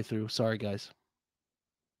let it play through. Sorry, guys.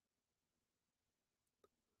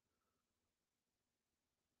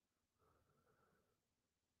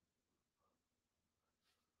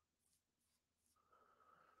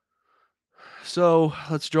 So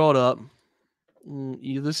let's draw it up.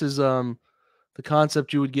 This is the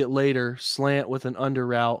concept you would get later: slant with an under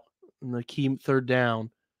route and the key 3rd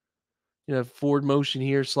down. You have forward motion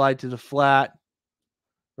here, slide to the flat,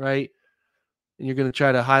 right? And you're going to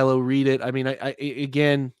try to high-low read it. I mean, I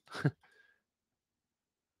again,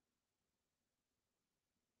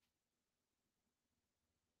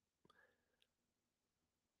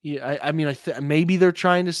 yeah, I mean, maybe they're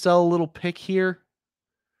trying to sell a little pick here.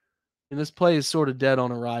 And this play is sort of dead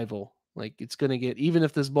on arrival. Like, it's going to get, even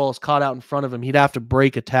if this ball is caught out in front of him, he'd have to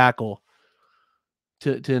break a tackle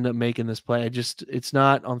to end up making this play. It's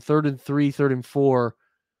not on 3rd and 3, 3rd and 4.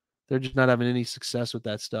 They're just not having any success with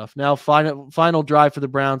that stuff. Now, final drive for the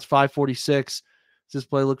Browns, 5:46. Does this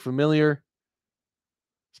play look familiar?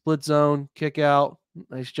 Split zone, kick out.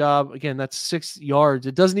 Nice job. Again, that's 6 yards.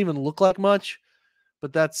 It doesn't even look like much,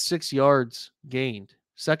 but that's 6 yards gained.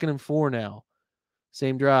 2nd and 4 now.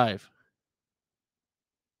 Same drive.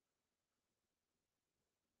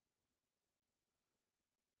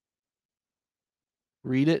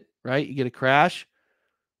 Read it, right? You get a crash,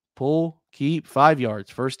 pull, keep, 5 yards,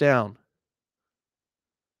 1st down.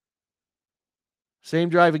 Same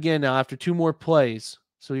drive again now after 2 more plays.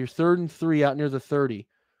 So you're 3rd and 3 out near the 30.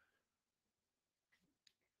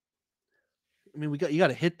 I mean, you got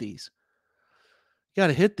to hit these. You got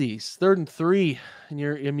to hit these. 3rd and 3, and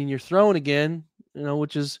you're throwing again,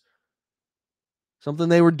 which is something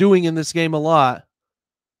they were doing in this game a lot.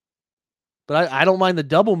 But I don't mind the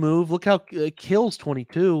double move. Look how it kills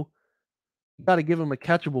 22. You got to give him a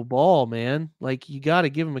catchable ball, man. Like, you got to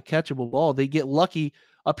give him a catchable ball. They get lucky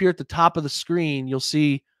up here at the top of the screen. You'll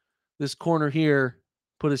see this corner here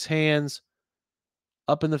put his hands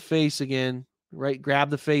up in the face again, right? Grab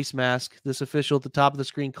the face mask. This official at the top of the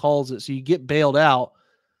screen calls it. So you get bailed out,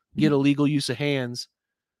 get illegal use of hands.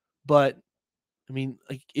 But, I mean,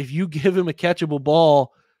 like, if you give him a catchable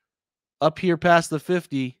ball up here past the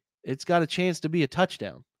 50, it's got a chance to be a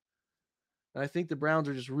touchdown. And I think the Browns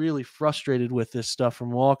are just really frustrated with this stuff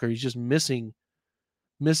from Walker. He's just missing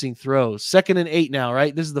throws. 2nd and 8 now,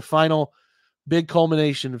 right? This is the final big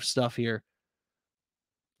culmination of stuff here.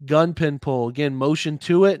 Gun pin pull. Again, motion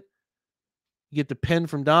to it. You get the pin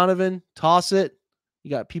from Donovan, toss it.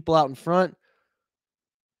 You got people out in front.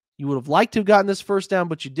 You would have liked to have gotten this 1st down,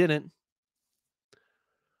 but you didn't.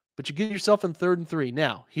 But you get yourself in 3rd and 3.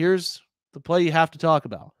 Now, here's the play you have to talk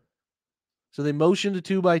about. So they motion to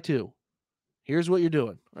 2x2. Here's what you're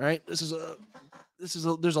doing. All right. There's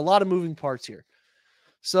a lot of moving parts here.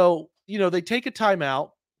 So, they take a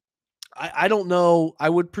timeout. I don't know. I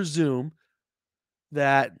would presume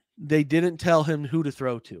that they didn't tell him who to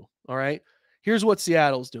throw to. All right. Here's what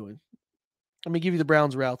Seattle's doing. Let me give you the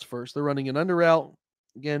Browns routes first. They're running an under route.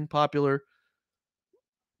 Again, popular.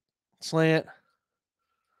 Slant.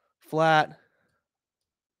 Flat.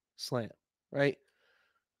 Slant. Right.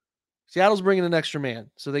 Seattle's bringing an extra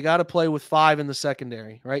man. So they got to play with 5 in the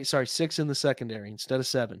secondary, right? Sorry, 6 in the secondary instead of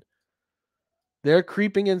 7. They're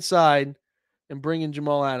creeping inside and bringing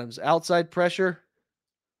Jamal Adams. Outside pressure,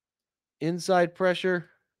 inside pressure.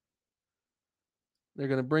 They're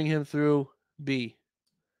going to bring him through B.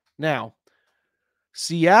 Now,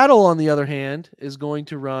 Seattle, on the other hand, is going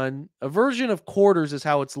to run a version of quarters, is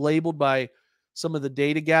how it's labeled by some of the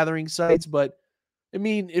data gathering sites. But, I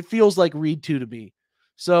mean, it feels like read 2 to me.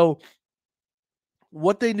 So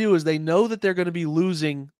what they do is they know that they're going to be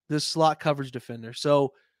losing this slot coverage defender.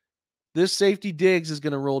 So this safety Diggs is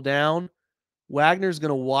going to roll down. Wagner's going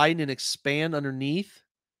to widen and expand underneath.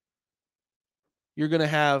 You're going to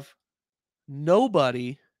have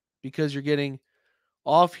nobody because you're getting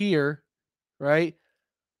off here, right?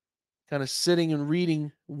 Kind of sitting and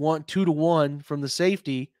reading 2-to-1 from the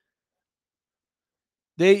safety.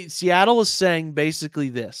 Seattle is saying basically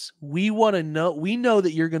this. We know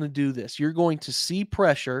that you're going to do this. You're going to see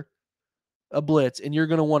pressure, a blitz, and you're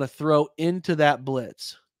going to want to throw into that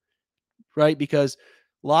blitz, right? Because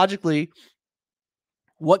logically,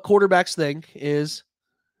 what quarterbacks think is,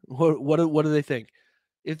 What do they think?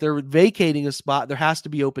 If they're vacating a spot, there has to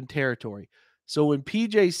be open territory. So when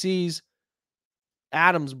PJ sees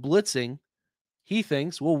Adams blitzing, he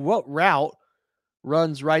thinks, well, what route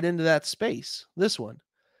runs right into that space? This one.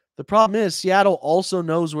 The problem is Seattle also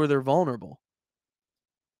knows where they're vulnerable.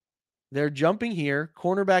 They're jumping here.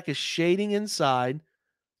 Cornerback is shading inside.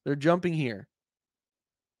 They're jumping here.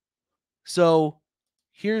 So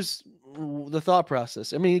here's the thought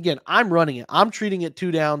process. I mean, again, I'm running it. I'm treating it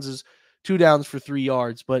 2 downs as 2 downs for 3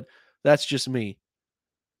 yards, but that's just me.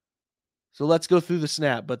 So let's go through the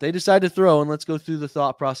snap. But they decide to throw, and let's go through the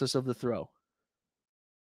thought process of the throw.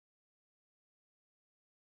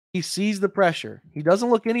 He sees the pressure. He doesn't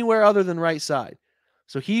look anywhere other than right side.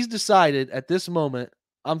 So he's decided at this moment,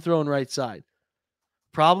 I'm throwing right side.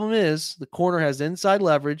 Problem is, the corner has inside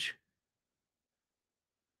leverage.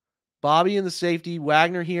 Bobby and the safety,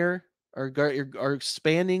 Wagner here, are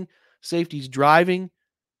expanding. Safety's driving.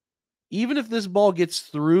 Even if this ball gets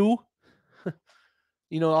through,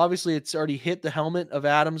 obviously it's already hit the helmet of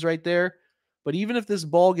Adams right there. But even if this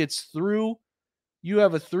ball gets through, you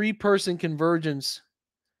have a 3-person convergence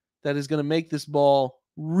that is going to make this ball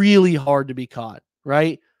really hard to be caught,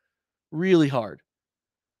 right? Really hard.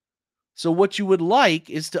 So what you would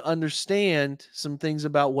like is to understand some things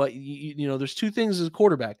about what, there's 2 things as a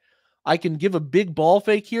quarterback. I can give a big ball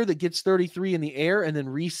fake here that gets 33 in the air and then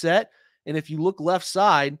reset. And if you look left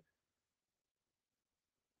side,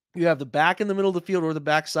 you have the back in the middle of the field or the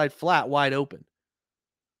backside flat wide open.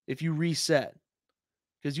 If you reset,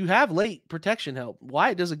 because you have late protection help.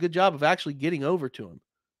 Wyatt does a good job of actually getting over to him.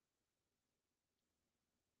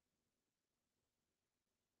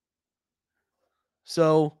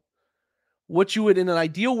 So what you would, in an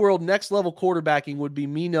ideal world, next level quarterbacking would be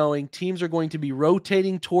me knowing teams are going to be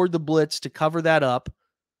rotating toward the blitz to cover that up,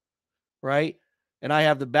 right? And I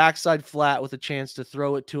have the backside flat with a chance to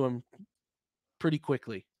throw it to him pretty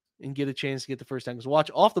quickly and get a chance to get the first down. Because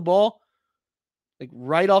watch, off the ball, like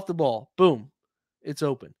right off the ball, boom, it's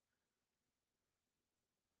open.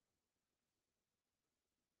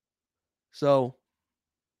 So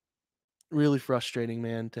really frustrating,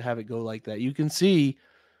 man, to have it go like that. You can see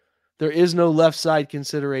there is no left side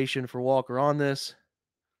consideration for Walker on this.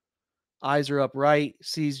 Eyes are up right,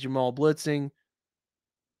 sees Jamal blitzing.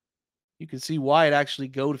 You can see Wyatt actually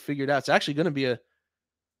go to figure it out. It's actually going to be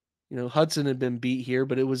Hudson had been beat here,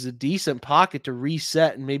 but it was a decent pocket to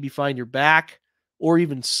reset and maybe find your back or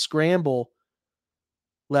even scramble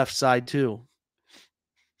left side too.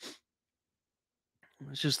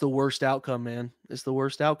 It's just the worst outcome, man. It's the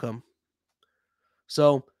worst outcome.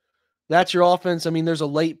 So that's your offense. I mean, there's a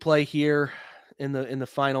late play here in the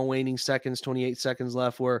final waning seconds, 28 seconds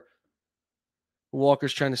left, where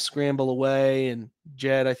Walker's trying to scramble away, and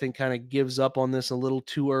Jed, I think, kind of gives up on this a little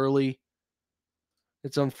too early.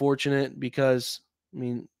 It's unfortunate because, I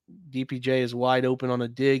mean, DPJ is wide open on a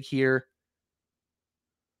dig here.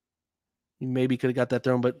 You maybe could have got that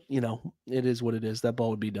thrown, but, it is what it is. That ball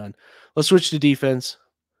would be done. Let's switch to defense.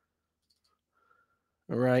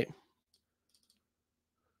 All right.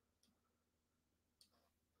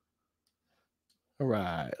 All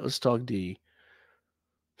right. Let's talk D.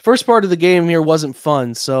 First part of the game here wasn't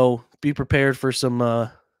fun, so be prepared for some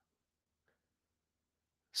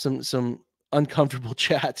uncomfortable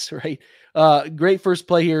chats, right? Great first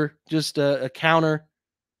play here, just a counter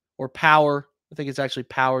or power. I think it's actually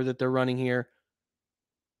power that they're running here.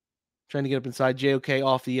 Trying to get up inside. JOK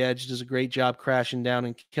off the edge, does a great job crashing down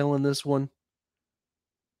and killing this one.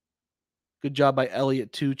 Good job by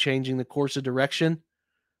Elliott too, changing the course of direction.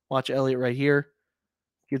 Watch Elliott right here.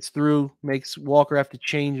 Gets through, makes Walker have to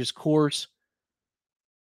change his course.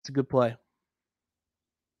 It's a good play.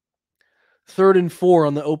 3rd and 4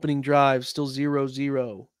 on the opening drive, still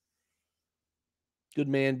 0-0. Good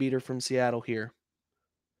man beater from Seattle here.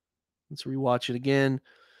 Let's rewatch it again.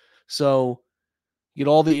 So you get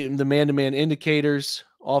all the man-to-man indicators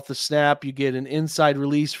off the snap. You get an inside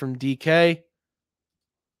release from DK,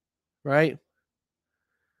 right?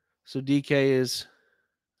 So DK is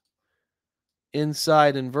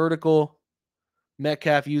inside and vertical.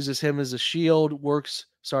 Metcalf uses him as a shield,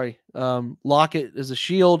 Lockett as a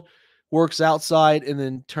shield, works outside, and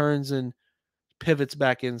then turns and pivots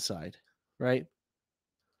back inside, right?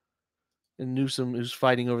 And Newsome, who's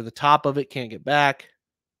fighting over the top of it, can't get back.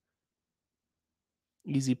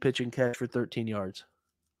 Easy pitch and catch for 13 yards.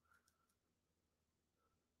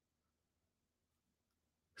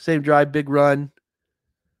 Same drive, big run.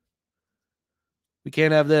 We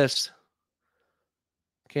can't have this.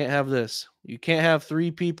 Can't have this. You can't have 3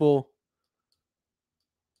 people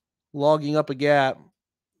logging up a gap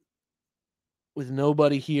with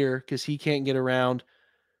nobody here because he can't get around.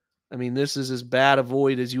 I mean, this is as bad a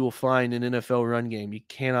void as you will find in NFL run game. You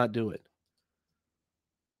cannot do it.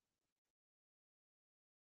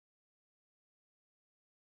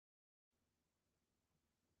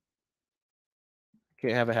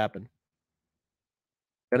 Can't have it happen.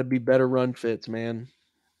 Got to be better run fits, man.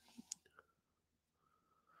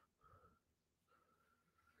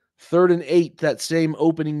 3rd and 8, that same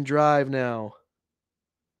opening drive now.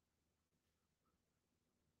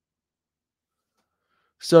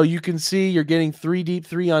 So you can see you're getting 3 deep,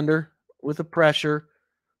 3 under with a pressure.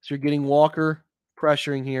 So you're getting Walker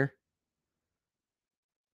pressuring here.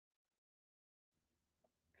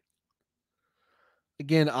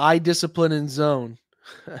 Again, eye discipline and zone.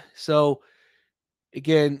 So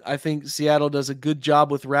again, I think Seattle does a good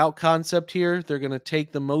job with route concept here. They're going to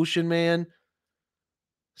take the motion man,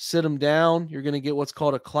 sit him down. You're going to get what's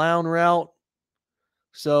called a clown route.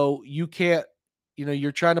 So you can't,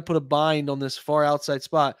 you're trying to put a bind on this far outside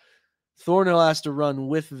spot. Thornhill has to run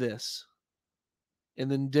with this.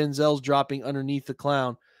 And then Denzel's dropping underneath the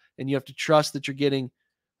clown. And you have to trust that you're getting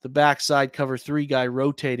the backside cover 3 guy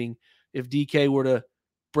rotating. If DK were to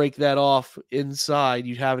break that off inside,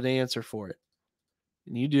 you'd have an answer for it.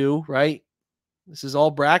 And you do, right? This is all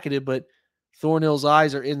bracketed, but Thornhill's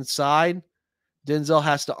eyes are inside. Denzel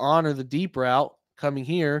has to honor the deep route coming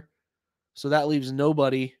here. So that leaves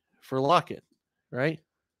nobody for Lockett, right?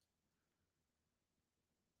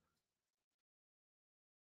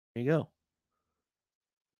 There you go.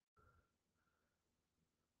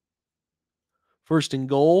 First and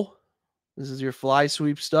goal. This is your fly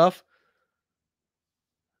sweep stuff.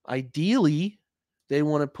 Ideally, they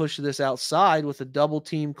want to push this outside with a double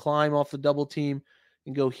team, climb off the double team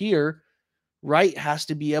and go here. Wright has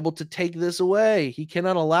to be able to take this away. He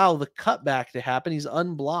cannot allow the cutback to happen. He's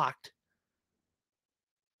unblocked.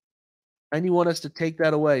 And you want us to take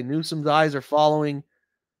that away. Newsom's eyes are following.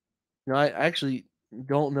 I actually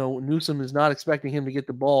don't know. Newsom is not expecting him to get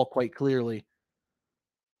the ball quite clearly.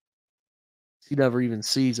 He never even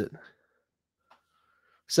sees it.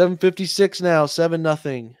 7:56 now,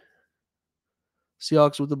 7-0.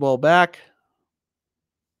 Seahawks with the ball back.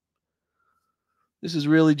 This is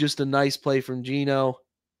really just a nice play from Geno.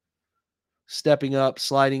 Stepping up,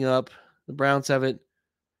 sliding up. The Browns have it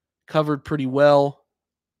covered pretty well.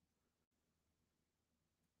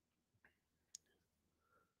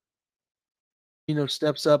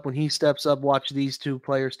 Steps up. When he steps up, watch these 2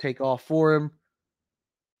 players take off for him.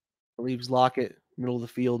 Leaves Lockett, middle of the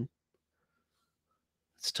field.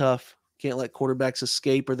 It's tough. Can't let quarterbacks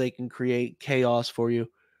escape or they can create chaos for you.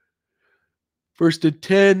 1st and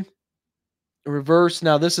 10. Reverse.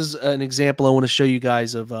 Now, this is an example I want to show you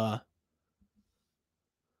guys of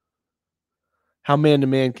how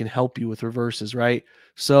man-to-man can help you with reverses, right?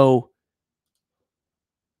 So,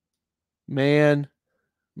 man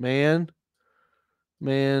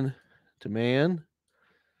to man.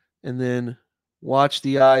 And then watch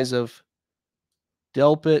the eyes of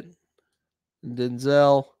Delpit and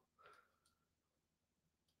Denzel.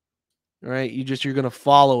 All right, you're going to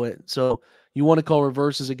follow it. So you want to call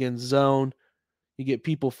reverses against zone. You get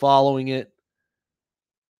people following it.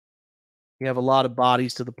 You have a lot of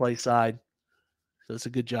bodies to the play side. So it's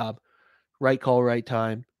a good job. Right call, right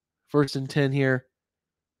time. 1st and 10 here.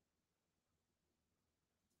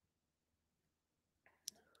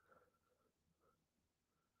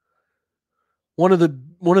 One of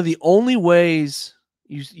the only ways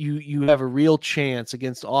you have a real chance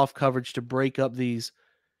against off coverage to break up these,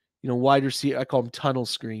 wide receiver, I call them tunnel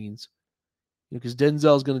screens. Because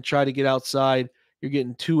Denzel's going to try to get outside. You're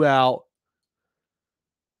getting 2 out.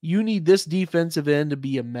 You need this defensive end to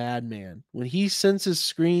be a madman. When he senses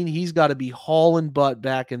screen, he's got to be hauling butt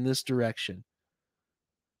back in this direction.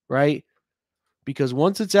 Right? Because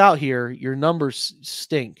once it's out here, your numbers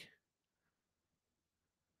stink.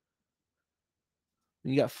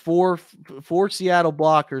 You got four Seattle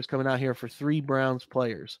blockers coming out here for 3 Browns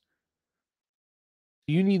players.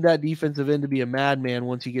 You need that defensive end to be a madman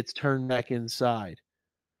once he gets turned back inside.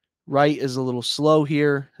 Wright is a little slow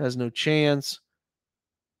here, has no chance.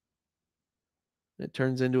 It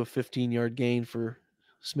turns into a 15-yard gain for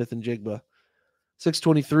Smith and Jigba.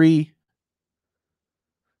 6:23.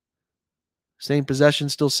 Same possession,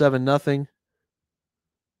 still 7-0.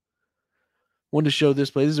 Wanted to show this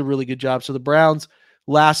play. This is a really good job. So the Browns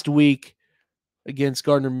last week against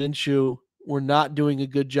Gardner Minshew were not doing a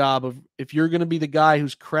good job of, if you're going to be the guy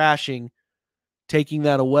who's crashing, taking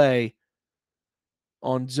that away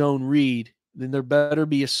on zone read, then there better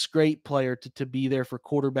be a straight player to be there for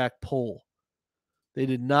quarterback pull. They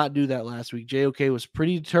did not do that last week. JOK was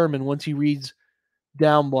pretty determined once he reads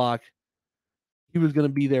down block, he was going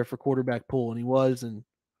to be there for quarterback pull, and he was, and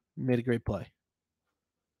Made a great play.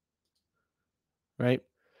 Right?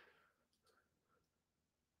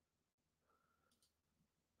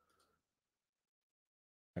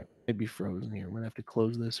 All right, maybe frozen here. I'm going to have to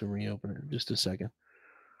close this and reopen it in just a second.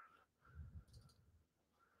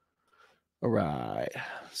 All right.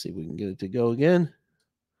 Let's see if we can get it to go again.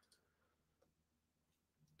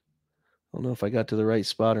 I don't know if I got to the right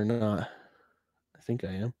spot or not. I think I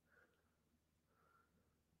am.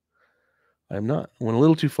 I'm not. I went a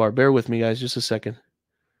little too far. Bear with me, guys, just a second.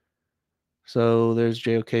 So there's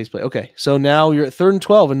JOK's play. Okay, so now you're at 3rd and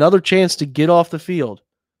 12. Another chance to get off the field.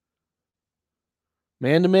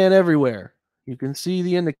 Man-to-man everywhere. You can see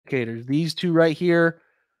the indicators. These two right here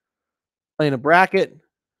playing a bracket.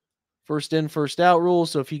 First in, first out rule.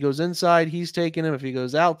 So if he goes inside, he's taking him. If he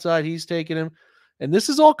goes outside, he's taking him. And this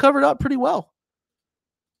is all covered up pretty well.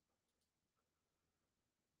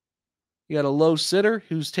 You got a low sitter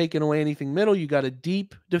who's taking away anything middle. You got a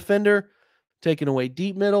deep defender taking away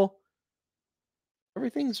deep middle.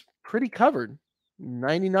 Everything's pretty covered.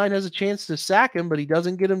 99 has a chance to sack him, but he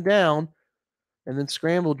doesn't get him down. And then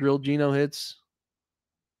scramble drill, Gino hits.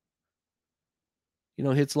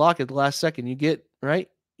 Hits Lock at the last second. You get, right?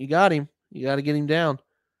 You got him. You got to get him down.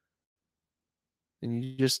 And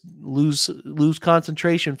you just lose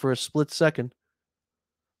concentration for a split second.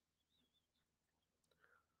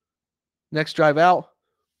 Next drive out.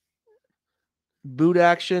 Boot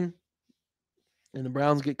action. And the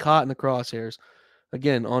Browns get caught in the crosshairs.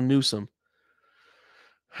 Again, on Newsome.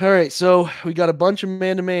 All right, so we got a bunch of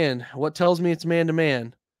man-to-man. What tells me it's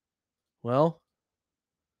man-to-man? Well,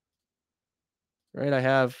 right, I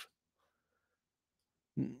have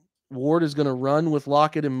Ward is going to run with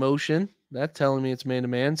Lockett in motion. That's telling me it's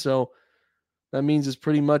man-to-man. So that means it's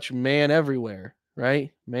pretty much man everywhere, right?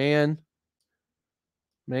 Man,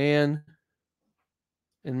 man,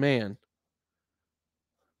 and man.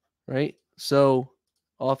 Right? So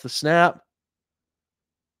off the snap,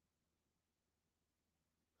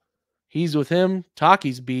 he's with him.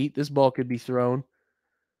 Taki's beat. This ball could be thrown.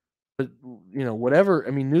 But, whatever.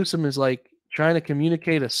 I mean, Newsome is like trying to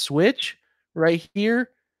communicate a switch right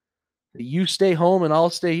here. You stay home and I'll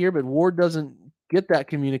stay here, but Ward doesn't get that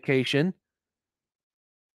communication.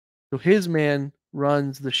 So his man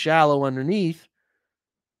runs the shallow underneath.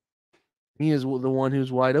 He is the one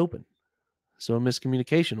who's wide open. So a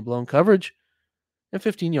miscommunication, a blown coverage, and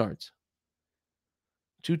 15 yards.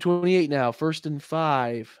 2:28 now, 1st and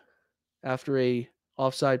 5 after a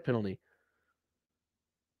offside penalty.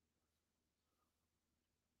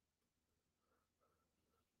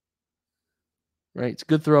 Right, it's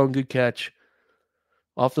good throw and good catch.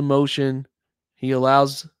 Off the motion, he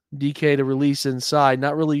allows DK to release inside.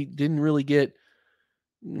 Didn't really get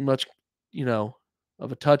much,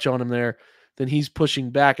 of a touch on him there. Then he's pushing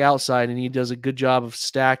back outside, and he does a good job of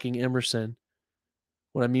stacking Emerson.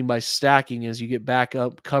 What I mean by stacking is you get back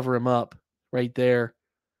up, cover him up right there.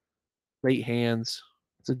 Great hands.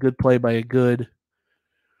 It's a good play by a good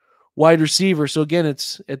wide receiver. So again,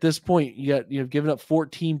 it's at this point you've given up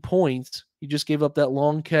 14 points. You just gave up that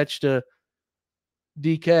long catch to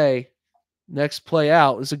DK. Next play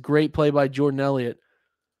out is a great play by Jordan Elliott,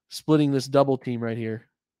 splitting this double team right here.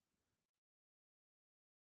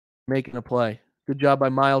 Making a play. Good job by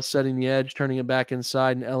Miles setting the edge, turning it back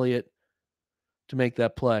inside, and Elliott to make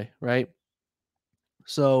that play, right?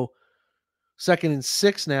 So 2nd and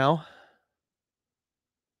 6 now.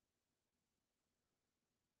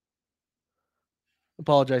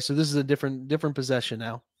 Apologize. So this is a different possession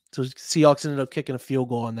now. So Seahawks ended up kicking a field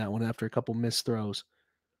goal on that one after a couple missed throws.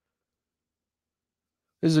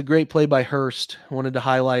 This is a great play by Hurst. I wanted to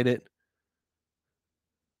highlight it.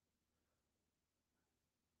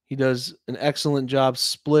 He does an excellent job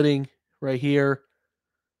splitting right here.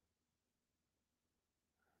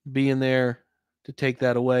 Being there to take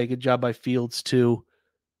that away. Good job by Fields too.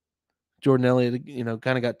 Jordan Elliott,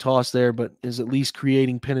 kind of got tossed there, but is at least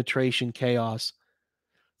creating penetration chaos.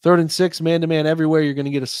 3rd and 6, man-to-man everywhere. You're going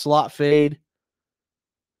to get a slot fade.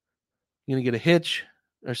 You're going to get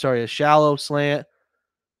a shallow slant,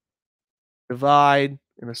 divide,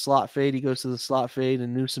 and a slot fade. He goes to the slot fade,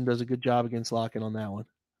 and Newsome does a good job against Lockett on that one,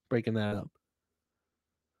 breaking that up.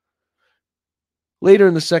 Later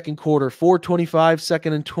in the second quarter, 4:25,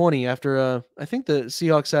 2nd and 20 after I think the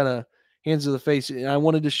Seahawks had a hands to the face. And I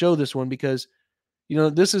wanted to show this one because,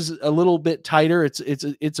 this is a little bit tighter.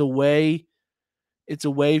 It's away. It's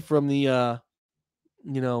away from the,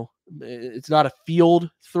 it's not a field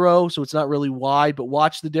throw, so it's not really wide. But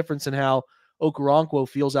watch the difference in how Okoronkwo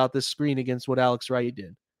feels out this screen against what Alex Wright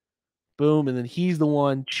did. Boom, and then he's the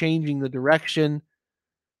one changing the direction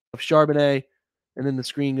of Charbonnet. and then the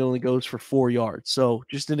screen only goes for 4 yards. So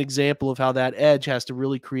just an example of how that edge has to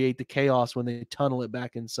really create the chaos when they tunnel it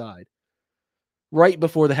back inside. Right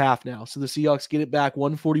before the half now. So the Seahawks get it back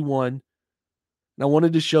 141. And I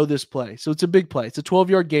wanted to show this play. So it's a big play. It's a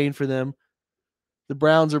 12-yard gain for them. The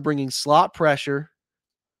Browns are bringing slot pressure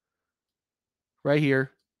right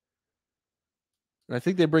here. And I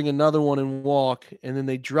think they bring another one and walk, and then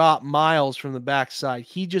they drop Miles from the backside.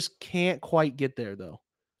 He just can't quite get there, though.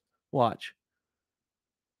 Watch.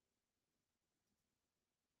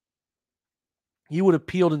 He would have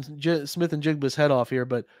peeled Smith and Jigba's head off here,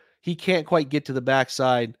 but he can't quite get to the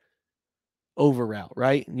backside over route,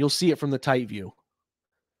 right? And you'll see it from the tight view.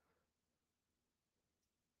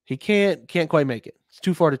 He can't quite make it. It's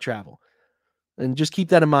too far to travel. And just keep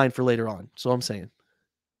that in mind for later on. So I'm saying.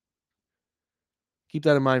 Keep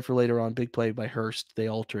that in mind for later on. Big play by Hurst. They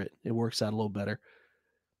alter it. It works out a little better.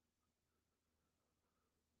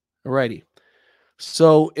 Alrighty.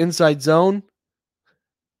 So inside zone.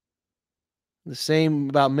 The same,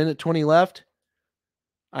 about minute 20 left.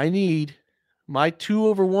 I need my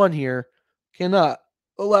 2/1 here. Cannot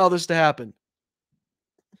allow this to happen.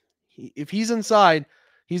 If he's inside,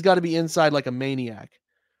 he's got to be inside like a maniac.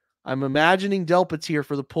 I'm imagining Delpit's here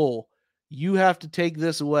for the pull. You have to take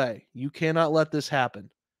this away. You cannot let this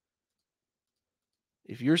happen.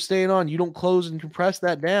 If you're staying on, you don't close and compress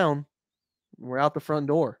that down, we're out the front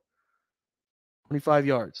door. 25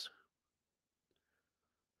 yards.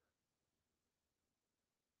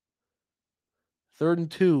 Third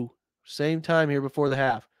and 2. Same time here before the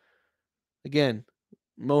half. Again,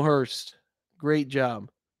 Mo Hurst. Great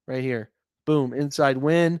job right here. Boom. Inside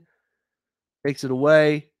win. Takes it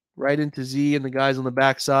away. Right into Z and the guys on the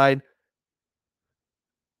backside.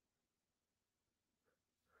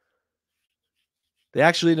 They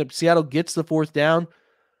actually end up, Seattle gets the 4th down.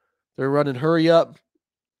 They're running hurry up.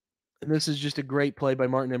 And this is just a great play by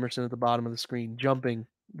Martin Emerson at the bottom of the screen, jumping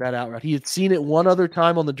that out route. He had seen it one other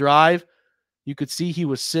time on the drive. You could see he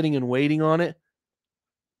was sitting and waiting on it.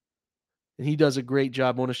 And he does a great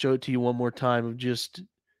job. I want to show it to you one more time of just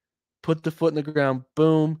put the foot in the ground,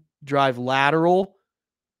 boom, drive lateral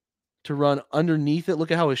to run underneath it.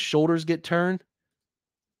 Look at how his shoulders get turned.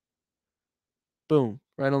 Boom,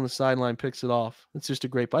 right on the sideline, picks it off. It's just a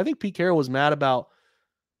great play. I think Pete Carroll was mad about,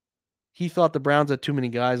 he thought the Browns had too many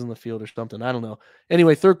guys on the field or something. I don't know.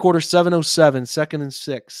 Anyway, third quarter, 7:07, 2nd and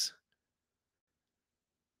 6.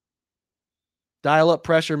 Dial up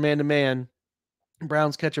pressure man-to-man.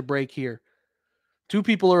 Browns catch a break here. 2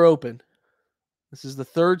 people are open. This is the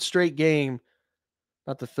 3rd straight game.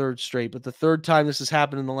 Not the 3rd straight, but the 3rd time this has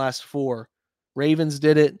happened in the last 4. Ravens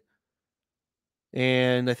did it.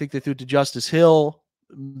 And I think they threw it to Justice Hill.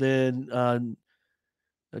 Then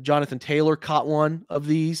Jonathan Taylor caught one of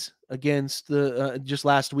these against the just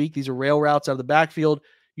last week. These are rail routes out of the backfield.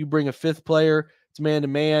 You bring a 5th player. It's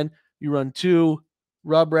man-to-man. You run 2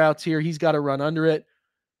 rub routes here. He's got to run under it.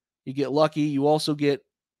 You get lucky. You also get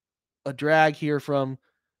a drag here from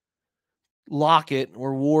Lockett,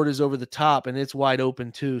 or Ward is over the top, and it's wide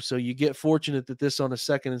open too. So you get fortunate that this on a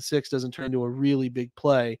 2nd and 6 doesn't turn into a really big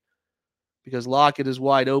play, because Lockett is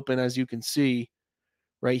wide open, as you can see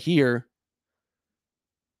right here.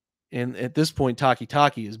 And at this point,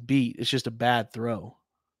 Taki is beat. It's just a bad throw.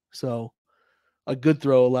 So a good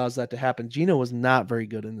throw allows that to happen. Geno was not very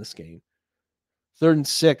good in this game. 3rd and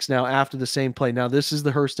 6 now after the same play. Now this is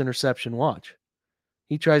the Hurst interception. Watch.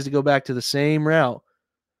 He tries to go back to the same route.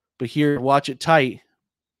 But here, watch it tight.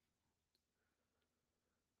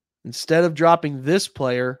 Instead of dropping this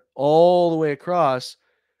player all the way across,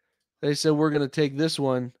 they said, we're going to take this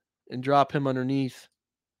one and drop him underneath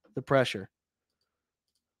the pressure.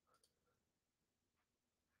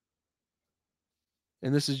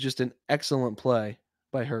 And this is just an excellent play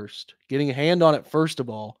by Hurst. Getting a hand on it first of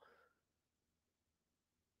all,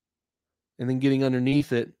 and then getting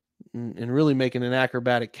underneath it and really making an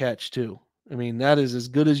acrobatic catch too. I mean, that is as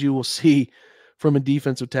good as you will see from a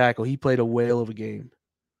defensive tackle. He played a whale of a game.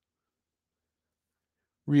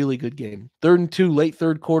 Really good game. 3rd and 2, late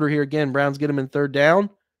 3rd quarter here again. Browns get him in 3rd down.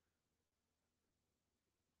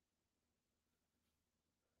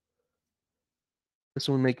 This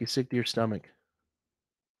one will make you sick to your stomach.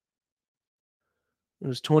 It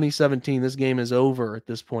was 2017. This game is over at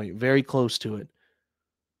this point. Very close to it.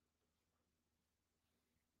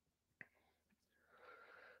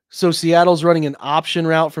 So Seattle's running an option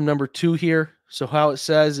route from number 2 here. So how it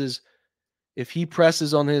says is if he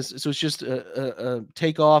presses on his, so it's just a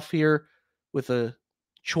takeoff here with a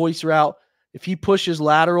choice route. If he pushes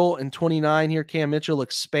lateral and 29 here, Cam Mitchell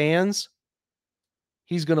expands,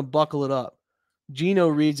 he's going to buckle it up. Geno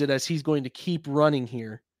reads it as he's going to keep running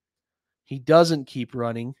here. He doesn't keep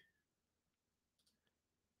running.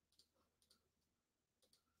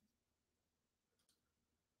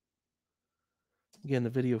 Again, the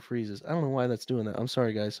video freezes. I don't know why that's doing that. I'm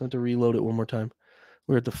sorry, guys. I have to reload it one more time.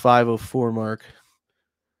 We're at the 5:04 mark.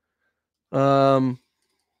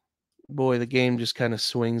 Boy, the game just kind of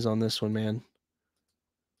swings on this one, man.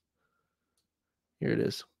 Here it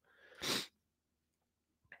is.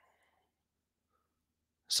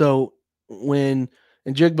 So when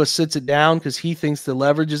Njigba sits it down because he thinks the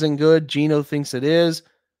leverage isn't good, Gino thinks it is.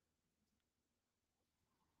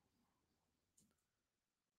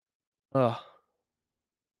 Oh,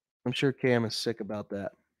 I'm sure Cam is sick about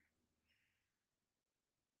that.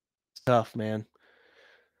 It's tough, man.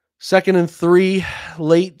 2nd and 3,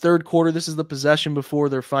 late third quarter. This is the possession before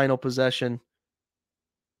their final possession.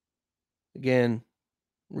 Again,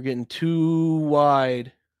 we're getting too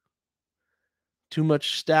wide. Too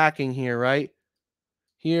much stacking here, right?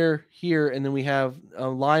 Here, and then we have a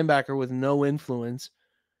linebacker with no influence.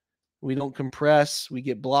 We don't compress. We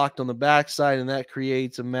get blocked on the backside, and that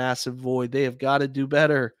creates a massive void. They have got to do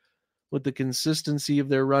better with the consistency of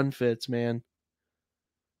their run fits, man.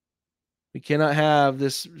 We cannot have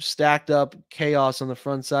this stacked up chaos on the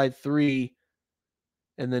front side 3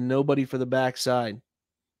 and then nobody for the backside.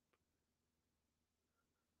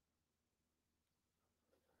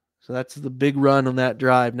 So that's the big run on that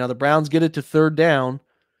drive. Now the Browns get it to 3rd down,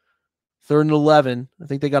 3rd and 11. I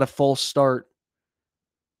think they got a false start.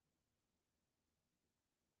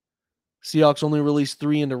 Seahawks only release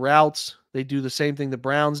 3 into routes. They do the same thing the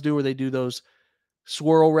Browns do, where they do those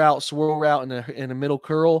swirl route, in a middle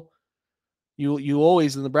curl. You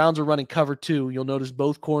always, and the Browns are running cover 2. You'll notice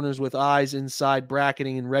both corners with eyes inside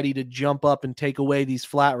bracketing and ready to jump up and take away these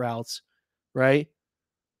flat routes, right?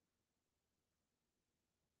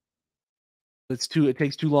 It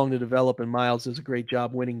takes too long to develop, and Miles does a great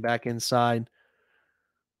job winning back inside.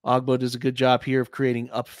 Ogbo does a good job here of creating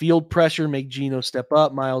upfield pressure, make Gino step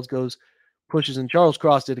up. Miles pushes, and Charles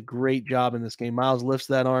Cross did a great job in this game. Miles lifts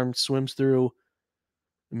that arm, swims through.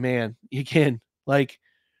 Man, again, like,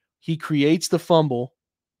 he creates the fumble,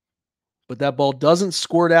 but that ball doesn't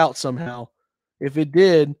squirt out somehow. If it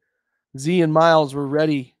did, Z and Miles were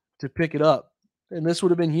ready to pick it up, and this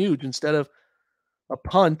would have been huge. Instead of a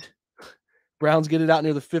punt, Browns get it out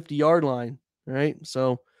near the 50-yard line, right?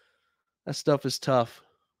 So that stuff is tough.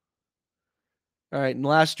 All right, and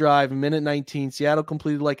last drive, minute 19, Seattle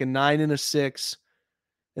completed like a 9 and a 6,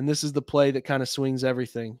 and this is the play that kind of swings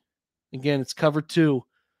everything. Again, it's cover 2.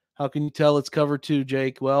 How can you tell it's cover 2,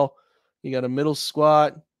 Jake? Well, you got a middle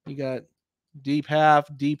squat, you got deep half,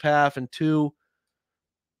 and 2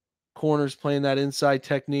 corners playing that inside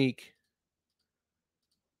technique.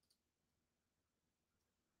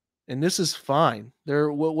 And this is fine.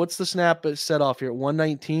 What's the snap set off here at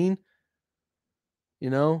 119?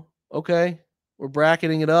 Okay. We're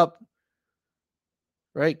bracketing it up.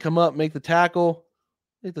 Right? Come up, make the tackle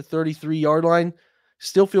at the 33-yard line.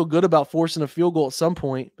 Still feel good about forcing a field goal at some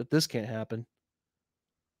point, but this can't happen.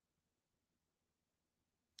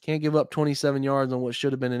 Can't give up 27 yards on what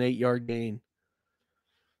should have been an 8-yard gain.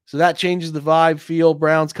 So that changes the vibe, feel.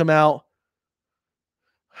 Browns come out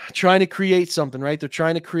trying to create something, right? They're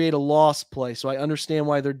trying to create a loss play. So I understand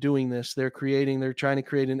why they're doing this. They're trying to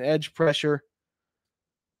create an edge pressure,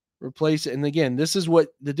 replace it. And again, this is what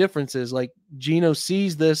the difference is. Like, Gino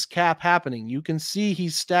sees this cap happening. You can see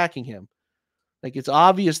he's stacking him. Like, it's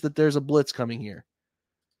obvious that there's a blitz coming here.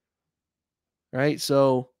 Right?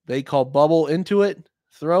 So they call bubble into it,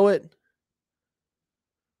 throw it.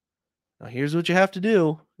 Now here's what you have to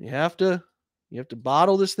do. You have to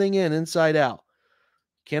bottle this thing inside out.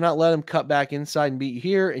 Cannot let him cut back inside and beat you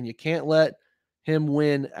here, and you can't let him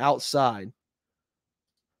win outside.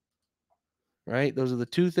 Right? Those are the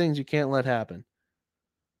 2 things you can't let happen.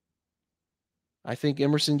 I think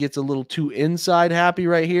Emerson gets a little too inside happy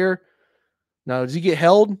right here. Now, does he get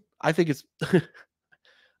held? I think it's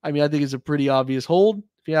I think it's a pretty obvious hold,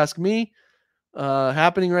 if you ask me,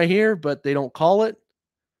 happening right here, but they don't call it.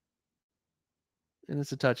 And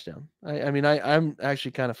it's a touchdown. I'm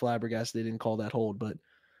actually kind of flabbergasted they didn't call that hold, but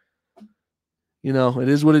it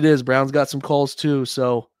is what it is. Browns got some calls too,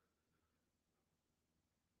 so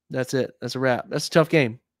that's it. That's a wrap. That's a tough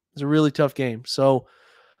game. It's a really tough game. So,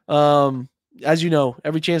 as you know,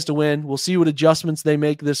 every chance to win. We'll see what adjustments they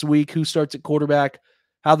make this week, who starts at quarterback,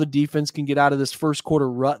 how the defense can get out of this first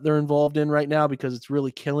quarter rut they're involved in right now, because it's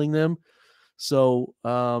really killing them. So,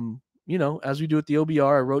 as we do at the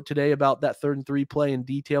OBR, I wrote today about that 3rd and 3 play in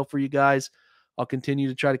detail for you guys. I'll continue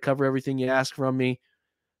to try to cover everything you ask from me.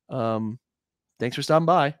 Thanks for stopping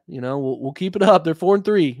by. We'll keep it up. They're 4 and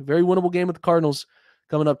 3. Very winnable game with the Cardinals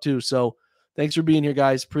coming up too. So Thanks for being here,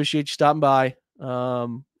 guys. Appreciate you stopping by,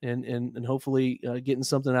 and hopefully getting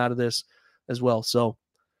something out of this as well. So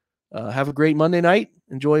have a great Monday night.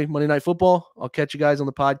 Enjoy Monday Night Football. I'll catch you guys on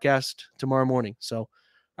the podcast tomorrow morning. So, all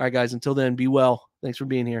right, guys, until then, be well. Thanks for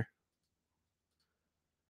being here.